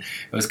box? And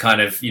it was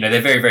kind of, they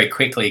very, very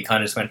quickly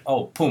kind of just went,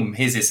 oh, boom,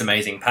 here's this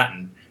amazing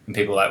pattern, and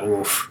people were like,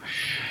 oof.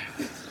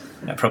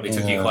 That probably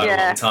took you quite a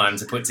long time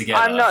to put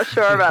together. I'm not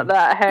sure about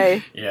that.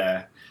 Hey.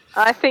 Yeah.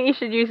 I think you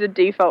should use the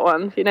default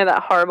ones. You know,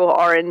 that horrible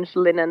orange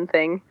linen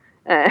thing.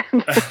 And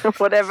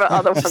whatever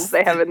other ones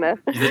they have in there.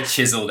 The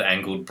chiseled,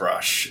 angled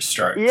brush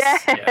strokes.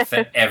 Yeah.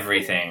 For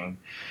everything.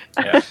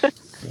 Yeah.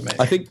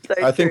 I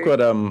think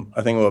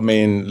what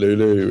me and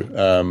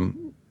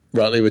Lulu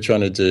rightly were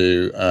trying to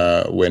do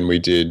when we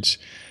did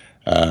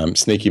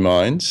Sneaky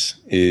Minds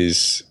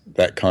is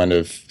that kind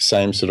of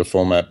same sort of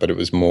format, but it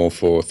was more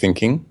for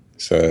thinking.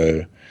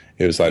 So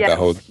it was like that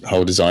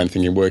whole design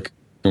thing. You work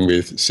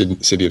with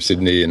City of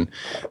Sydney, and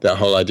that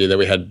whole idea that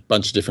we had a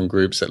bunch of different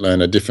groups that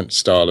learn a different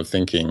style of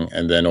thinking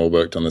and then all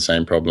worked on the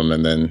same problem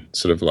and then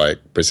sort of like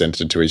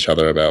presented to each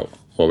other about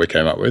what we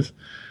came up with.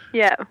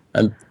 Yeah.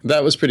 And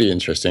that was pretty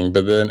interesting.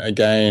 But then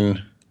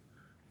again,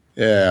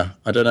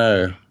 I don't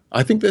know.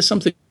 I think there's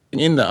something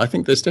in that. I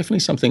think there's definitely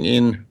something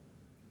in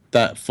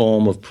that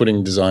form of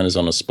putting designers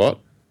on a spot.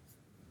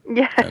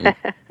 Yeah.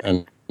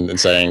 And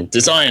saying,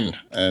 design!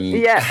 And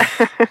yeah.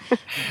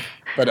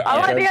 But I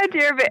like the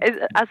idea of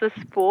it as a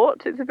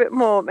sport. It's a bit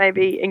more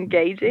maybe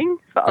engaging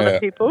for other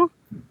people.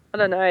 I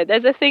don't know.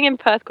 There's a thing in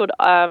Perth called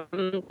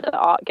the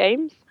Art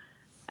Games,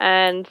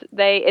 and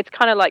it's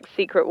kind of like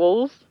Secret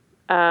Walls,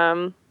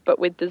 but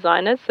with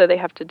designers. So they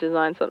have to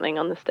design something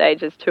on the stage.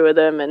 There's two of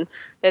them, and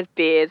there's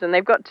beers, and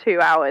they've got 2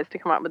 hours to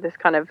come up with this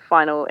kind of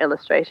final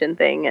illustration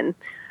thing. And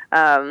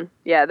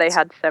they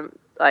had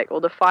all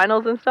the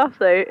finals and stuff.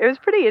 So it was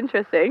pretty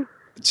interesting.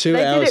 2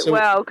 they hours. did it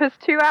well, because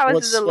 2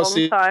 hours is a long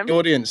time. What's the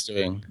audience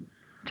doing?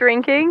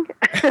 Drinking.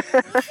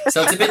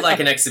 So it's a bit like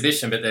an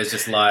exhibition, but there's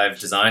just live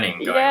designing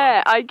going on.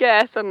 Yeah, I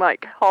guess, and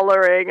like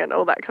hollering and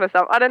all that kind of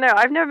stuff. I don't know.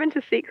 I've never been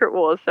to Secret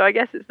Wars, so I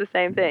guess it's the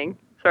same thing.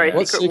 Sorry,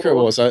 What's Secret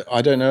Wars?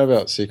 I don't know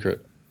about Secret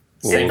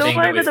Wars. Same It's all thing,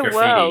 but over with the graffiti.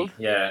 world.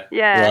 Yeah.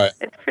 Yeah, Right.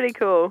 It's pretty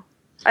cool.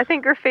 I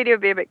think graffiti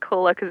would be a bit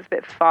cooler because it's a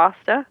bit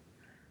faster.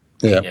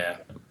 Yeah.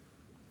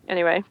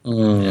 Anyway.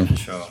 Yeah, for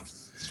sure.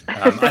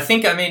 I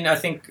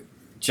think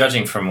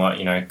judging from what,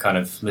 kind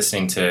of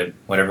listening to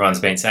what everyone's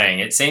been saying,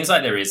 it seems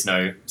like there is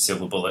no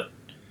silver bullet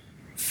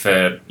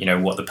for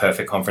what the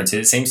perfect conference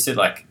is. It seems to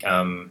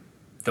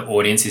the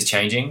audience is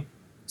changing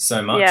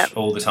so much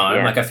all the time.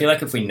 Yeah. Like I feel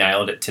like if we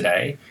nailed it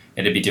today,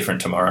 it'd be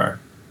different tomorrow.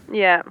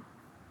 Yeah.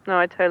 No,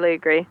 I totally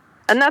agree.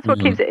 And that's what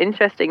keeps it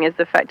interesting, is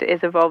the fact it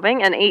is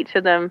evolving, and each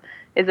of them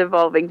is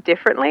evolving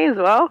differently as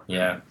well.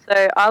 Yeah.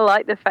 So I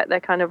like the fact they're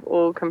kind of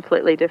all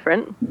completely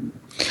different.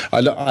 I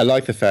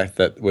like the fact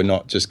that we're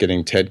not just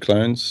getting TED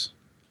clones.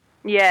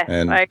 Yeah,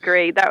 And I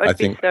agree. That would I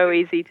be think- so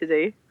easy to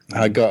do.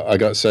 I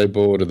got so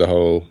bored of the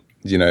whole,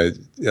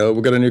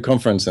 we've got a new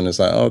conference, and it's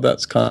like, oh,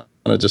 that's kind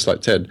of just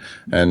like TED.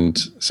 And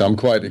so I'm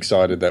quite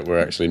excited that we're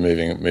actually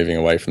moving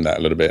away from that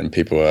a little bit, and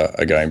people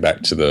are going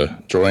back to the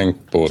drawing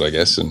board, I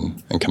guess,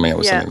 and coming up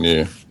with something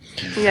new.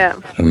 Yeah.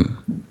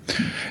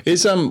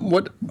 Is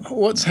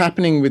what's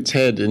happening with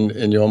TED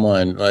in your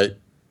mind? Like,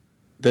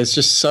 there's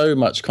just so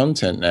much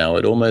content now.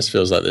 It almost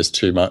feels like there's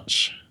too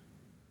much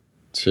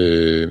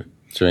to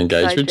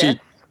engage with.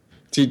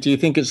 Do you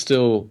think it's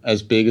still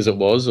as big as it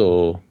was,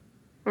 or?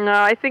 No,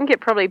 I think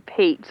it probably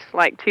peaked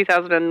like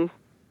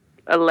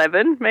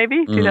 2011,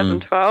 maybe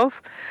 2012.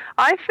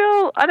 I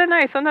don't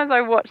know, sometimes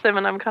I watch them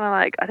and I'm kind of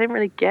like, I didn't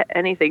really get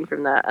anything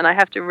from that, and I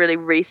have to really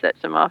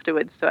research them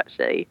afterwards to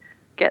actually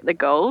get the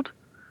gold.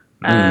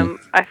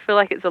 I feel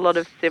like it's a lot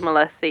of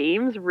similar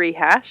themes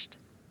rehashed.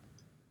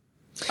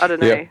 I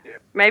don't know. Yep.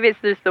 Maybe it's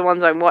just the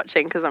ones I'm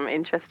watching because I'm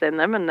interested in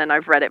them, and then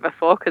I've read it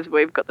before because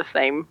we've got the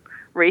same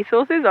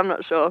resources. I'm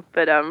not sure,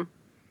 but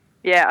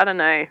yeah, I don't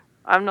know.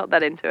 I'm not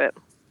that into it.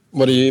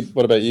 What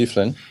about you,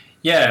 Flynn?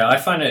 Yeah, I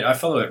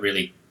follow it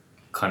really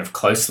kind of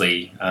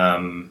closely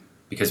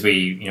because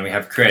we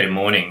have creative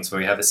mornings where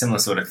we have a similar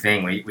sort of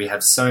thing. We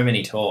have so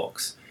many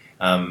talks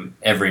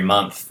every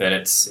month that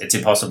it's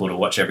impossible to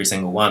watch every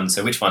single one.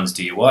 So which ones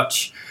do you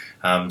watch?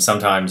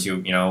 Sometimes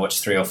you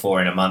watch 3 or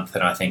 4 in a month,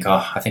 and I think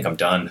I'm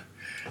done.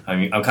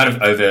 I'm kind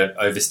of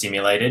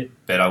overstimulated,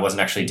 but I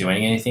wasn't actually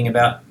doing anything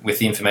with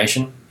the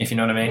information, if you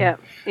know what I mean. Yeah.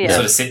 I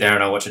sort of sit there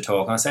and I watch a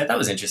talk and I say, that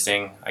was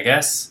interesting, I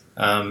guess.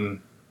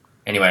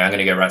 Anyway, I'm going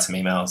to go write some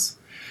emails.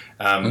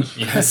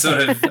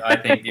 Sort of, I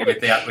think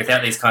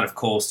without these kind of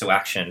calls to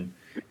action,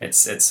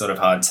 it's sort of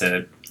hard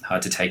to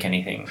take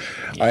anything.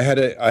 I had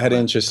an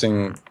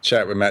interesting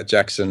chat with Matt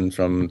Jackson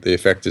from the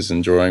Effectors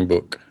and Drawing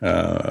Book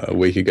a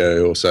week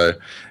ago or so,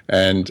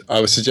 and I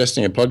was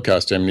suggesting a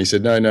podcast to him, and he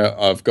said, no,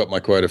 I've got my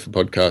quota for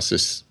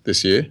podcasts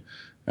this year.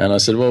 And I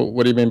said, well,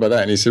 what do you mean by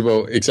that? And he said,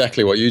 well,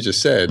 exactly what you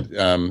just said.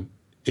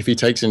 If he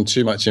takes in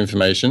too much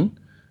information,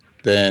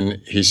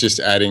 then he's just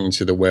adding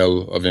to the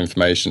well of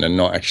information and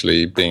not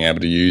actually being able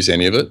to use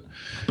any of it.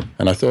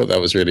 And I thought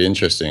that was really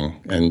interesting,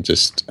 and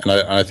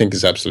I think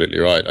it's absolutely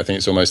right. I think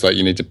it's almost like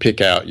you need to pick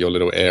out your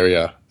little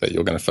area that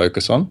you're going to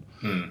focus on,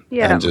 and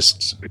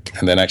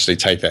then actually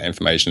take that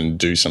information and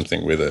do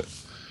something with it.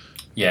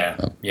 Yeah.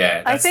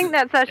 I think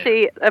that's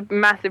actually a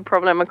massive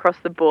problem across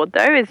the board,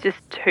 though, is just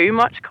too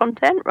much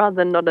content rather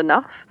than not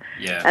enough.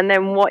 Yeah. And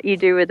then what you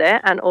do with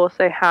it, and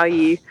also how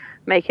you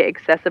make it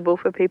accessible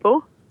for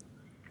people.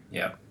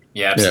 Yeah,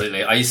 absolutely.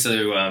 Yeah. I used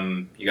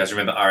to, you guys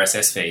remember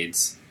RSS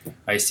feeds?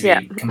 I used to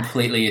be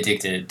completely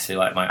addicted to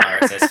like my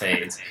RSS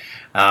feeds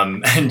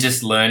and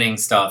just learning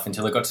stuff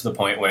until it got to the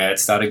point where it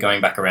started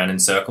going back around in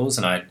circles,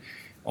 and I'd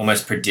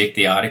almost predict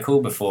the article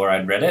before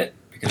I'd read it,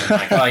 because I'm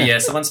like, oh yeah,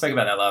 someone spoke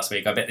about that last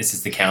week. I bet this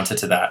is the counter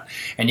to that.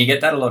 And you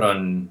get that a lot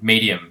on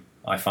Medium,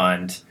 I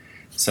find.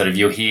 Sort of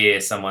you'll hear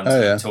someone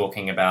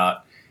talking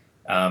about,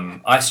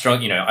 I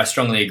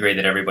strongly agree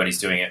that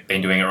everybody's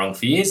been doing it wrong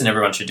for years, and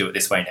everyone should do it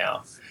this way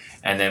now.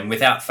 And then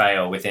without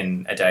fail,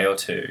 within a day or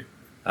two,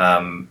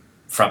 the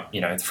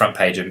front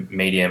page of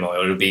Medium, or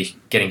it'll be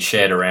getting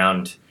shared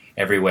around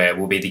everywhere,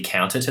 will be the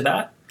counter to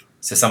that.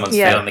 So someone's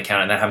fed on the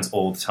counter, and that happens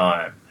all the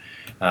time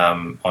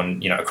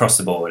on across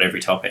the board,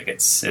 every topic.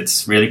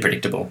 It's really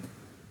predictable.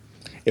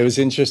 It was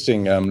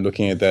interesting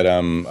looking at that.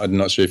 I'm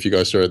not sure if you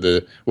guys saw it.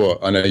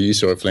 I know you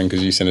saw it, Flynn,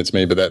 because you sent it to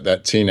me. But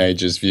that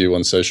teenager's view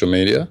on social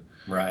media,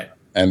 right?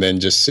 And then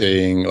just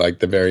seeing,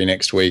 like, the very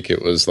next week,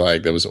 it was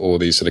like there was all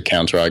these sort of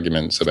counter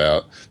arguments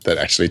about that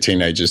actually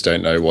teenagers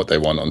don't know what they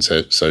want on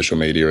social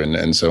media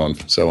and so on.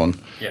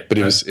 Yeah, but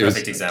it was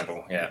perfect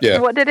example. Yeah.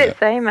 What did it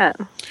say, Matt?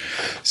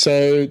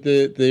 So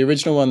the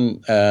original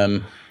one.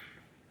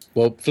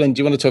 Well, Flynn, do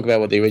you want to talk about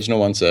what the original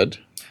one said?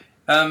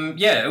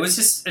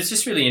 It's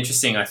just really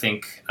interesting. I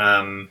think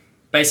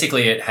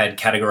basically it had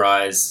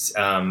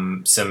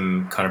categorized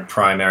some kind of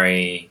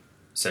primary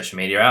social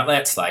media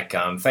outlets like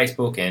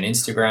Facebook and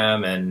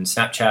Instagram and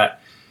Snapchat,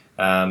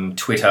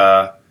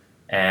 Twitter,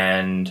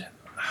 and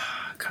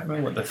I can't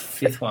remember what the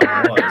fifth one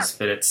was,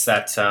 but it's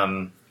that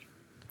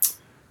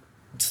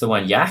it's the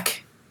one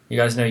Yak. You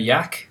guys know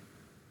Yak?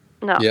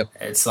 No. Yep.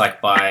 It's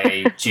like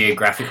by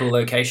geographical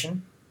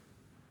location.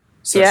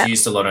 So it's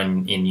used a lot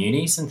in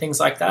unis and things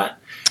like that.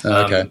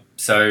 Okay.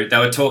 So they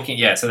were talking,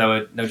 so they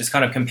were just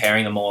kind of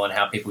comparing them all and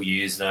how people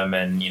use them,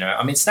 and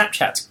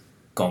Snapchat's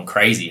gone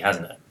crazy,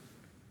 hasn't it?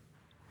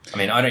 I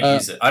mean, I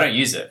don't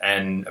use it,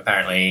 and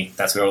apparently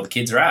that's where all the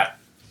kids are at.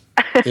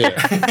 Yeah.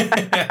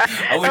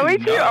 Are we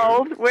too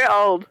old? We're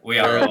old. We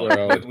are old. We're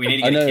old. We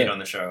need to get a kid on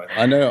the show, I think.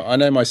 I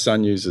know my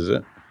son uses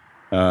it.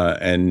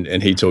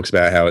 and he talks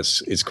about how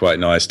it's quite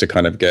nice to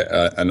kind of get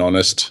an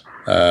honest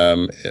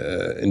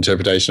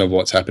interpretation of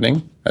what's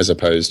happening, as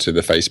opposed to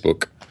the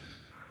Facebook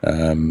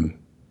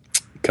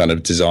kind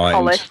of design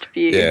polished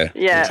view.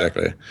 Yeah,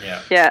 exactly.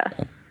 Yeah.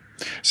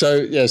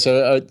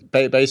 So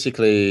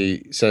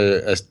basically,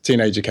 a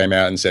teenager came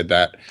out and said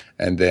that,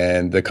 and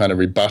then the kind of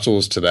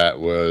rebuttals to that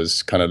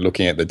was kind of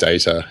looking at the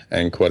data,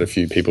 and quite a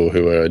few people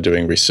who are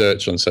doing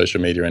research on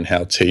social media and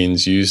how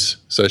teens use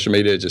social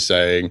media, just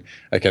saying,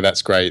 okay,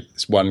 that's great.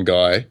 It's one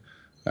guy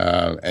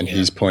and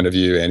his point of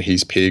view and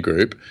his peer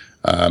group.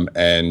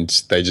 And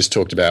they just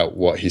talked about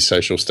what his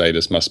social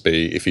status must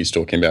be if he's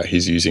talking about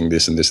he's using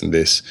this and this and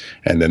this.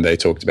 And then they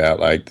talked about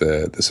like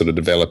the sort of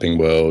developing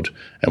world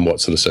and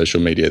what sort of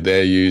social media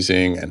they're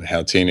using and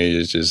how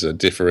teenagers are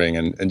differing,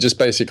 and just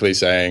basically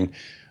saying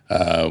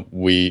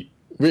we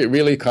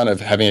really kind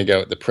of having a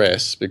go at the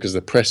press, because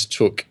the press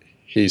took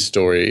his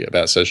story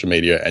about social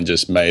media and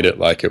just made it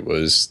like it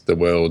was the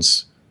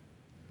world's,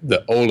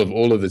 all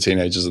of the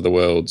teenagers of the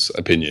world's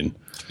opinion.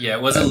 Yeah,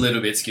 it was a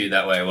little bit skewed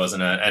that way,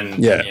 wasn't it?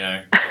 And, you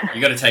know,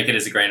 you got to take it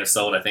as a grain of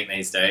salt, I think,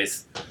 these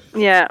days.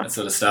 Yeah. That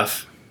sort of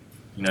stuff,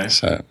 you know.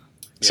 So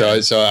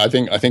I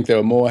think they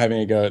were more having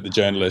a go at the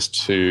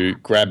journalists who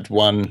grabbed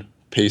one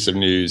piece of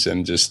news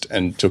and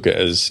took it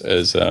as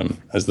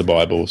the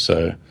Bible.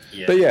 So,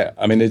 but yeah,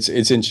 I mean, it's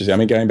interesting. I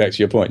mean, going back to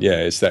your point,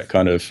 it's that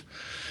kind of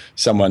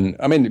someone.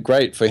 I mean,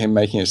 great for him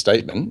making a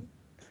statement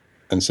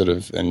and sort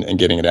of and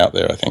getting it out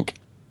there, I think.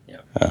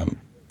 Yeah.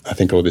 I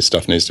think all this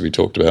stuff needs to be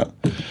talked about.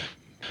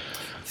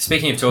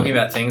 Speaking of talking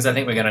about things, I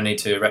think we're going to need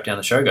to wrap down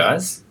the show,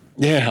 guys.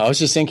 Yeah, I was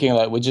just thinking,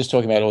 like, we're just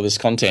talking about all this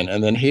content,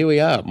 and then here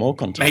we are, more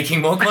content. Making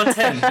more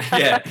content.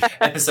 Yeah,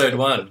 episode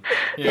 1.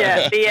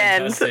 Yeah, the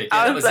end.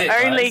 I was the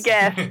only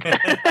guest.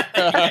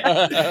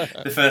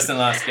 The first and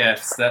last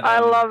guest. That, I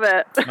love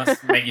it.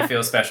 Must make you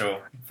feel special,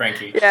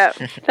 Frankie. Yeah,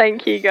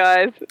 thank you,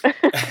 guys.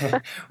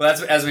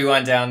 Well, as we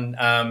wind down,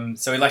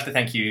 so we'd like to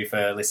thank you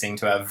for listening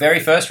to our very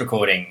first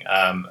recording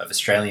of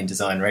Australian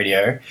Design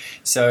Radio.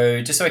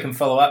 So just so we can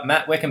follow up,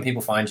 Matt, where can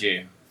people find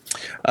you?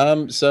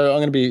 So I'm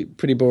going to be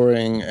pretty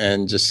boring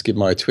and just give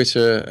my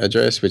Twitter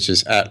address, which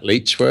is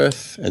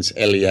 @Leachworth. It's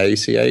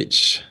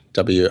LEACHWORTH,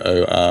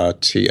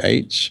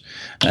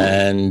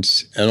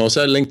 and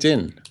also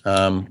LinkedIn.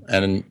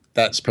 And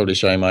that's probably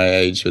showing my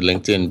age with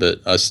LinkedIn,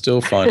 but I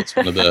still find it's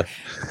one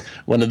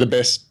of the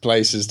best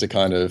places to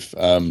kind of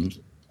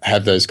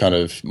have those kind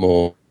of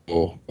more,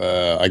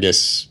 I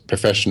guess,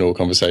 professional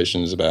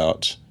conversations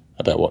about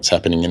what's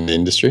happening in the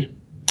industry.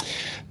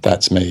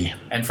 That's me.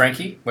 And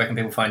Frankie, where can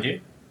people find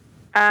you?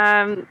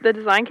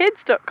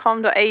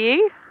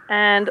 thedesignkids.com.au,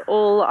 and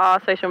all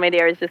our social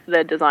media is just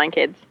the Design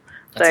Kids.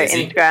 So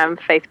Instagram,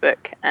 Facebook,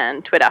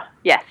 and Twitter.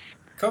 Yes.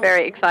 Cool.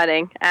 Very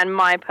exciting. And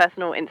my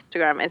personal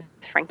Instagram is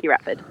Frankie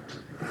Rapid.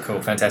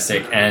 Cool,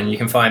 fantastic. And you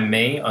can find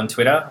me on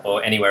Twitter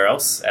or anywhere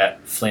else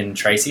at Flynn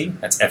Tracy.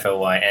 That's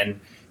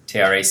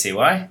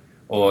FLYNTRACY,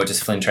 or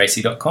just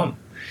flynntracy.com.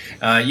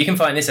 You can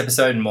find this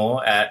episode and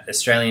more at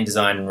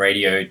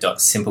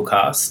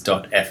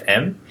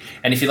australiandesignradio.simplecast.fm.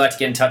 And if you'd like to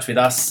get in touch with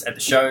us at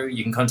the show,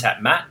 you can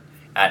contact Matt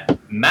at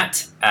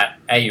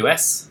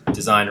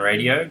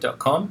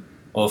ausdesignradio.com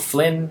or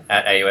Flynn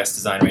at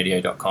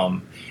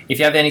ausdesignradio.com. If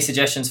you have any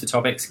suggestions for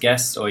topics,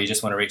 guests, or you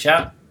just want to reach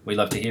out, we'd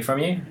love to hear from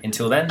you.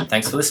 Until then,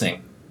 thanks for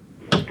listening.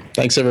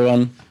 Thanks,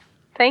 everyone.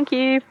 Thank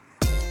you.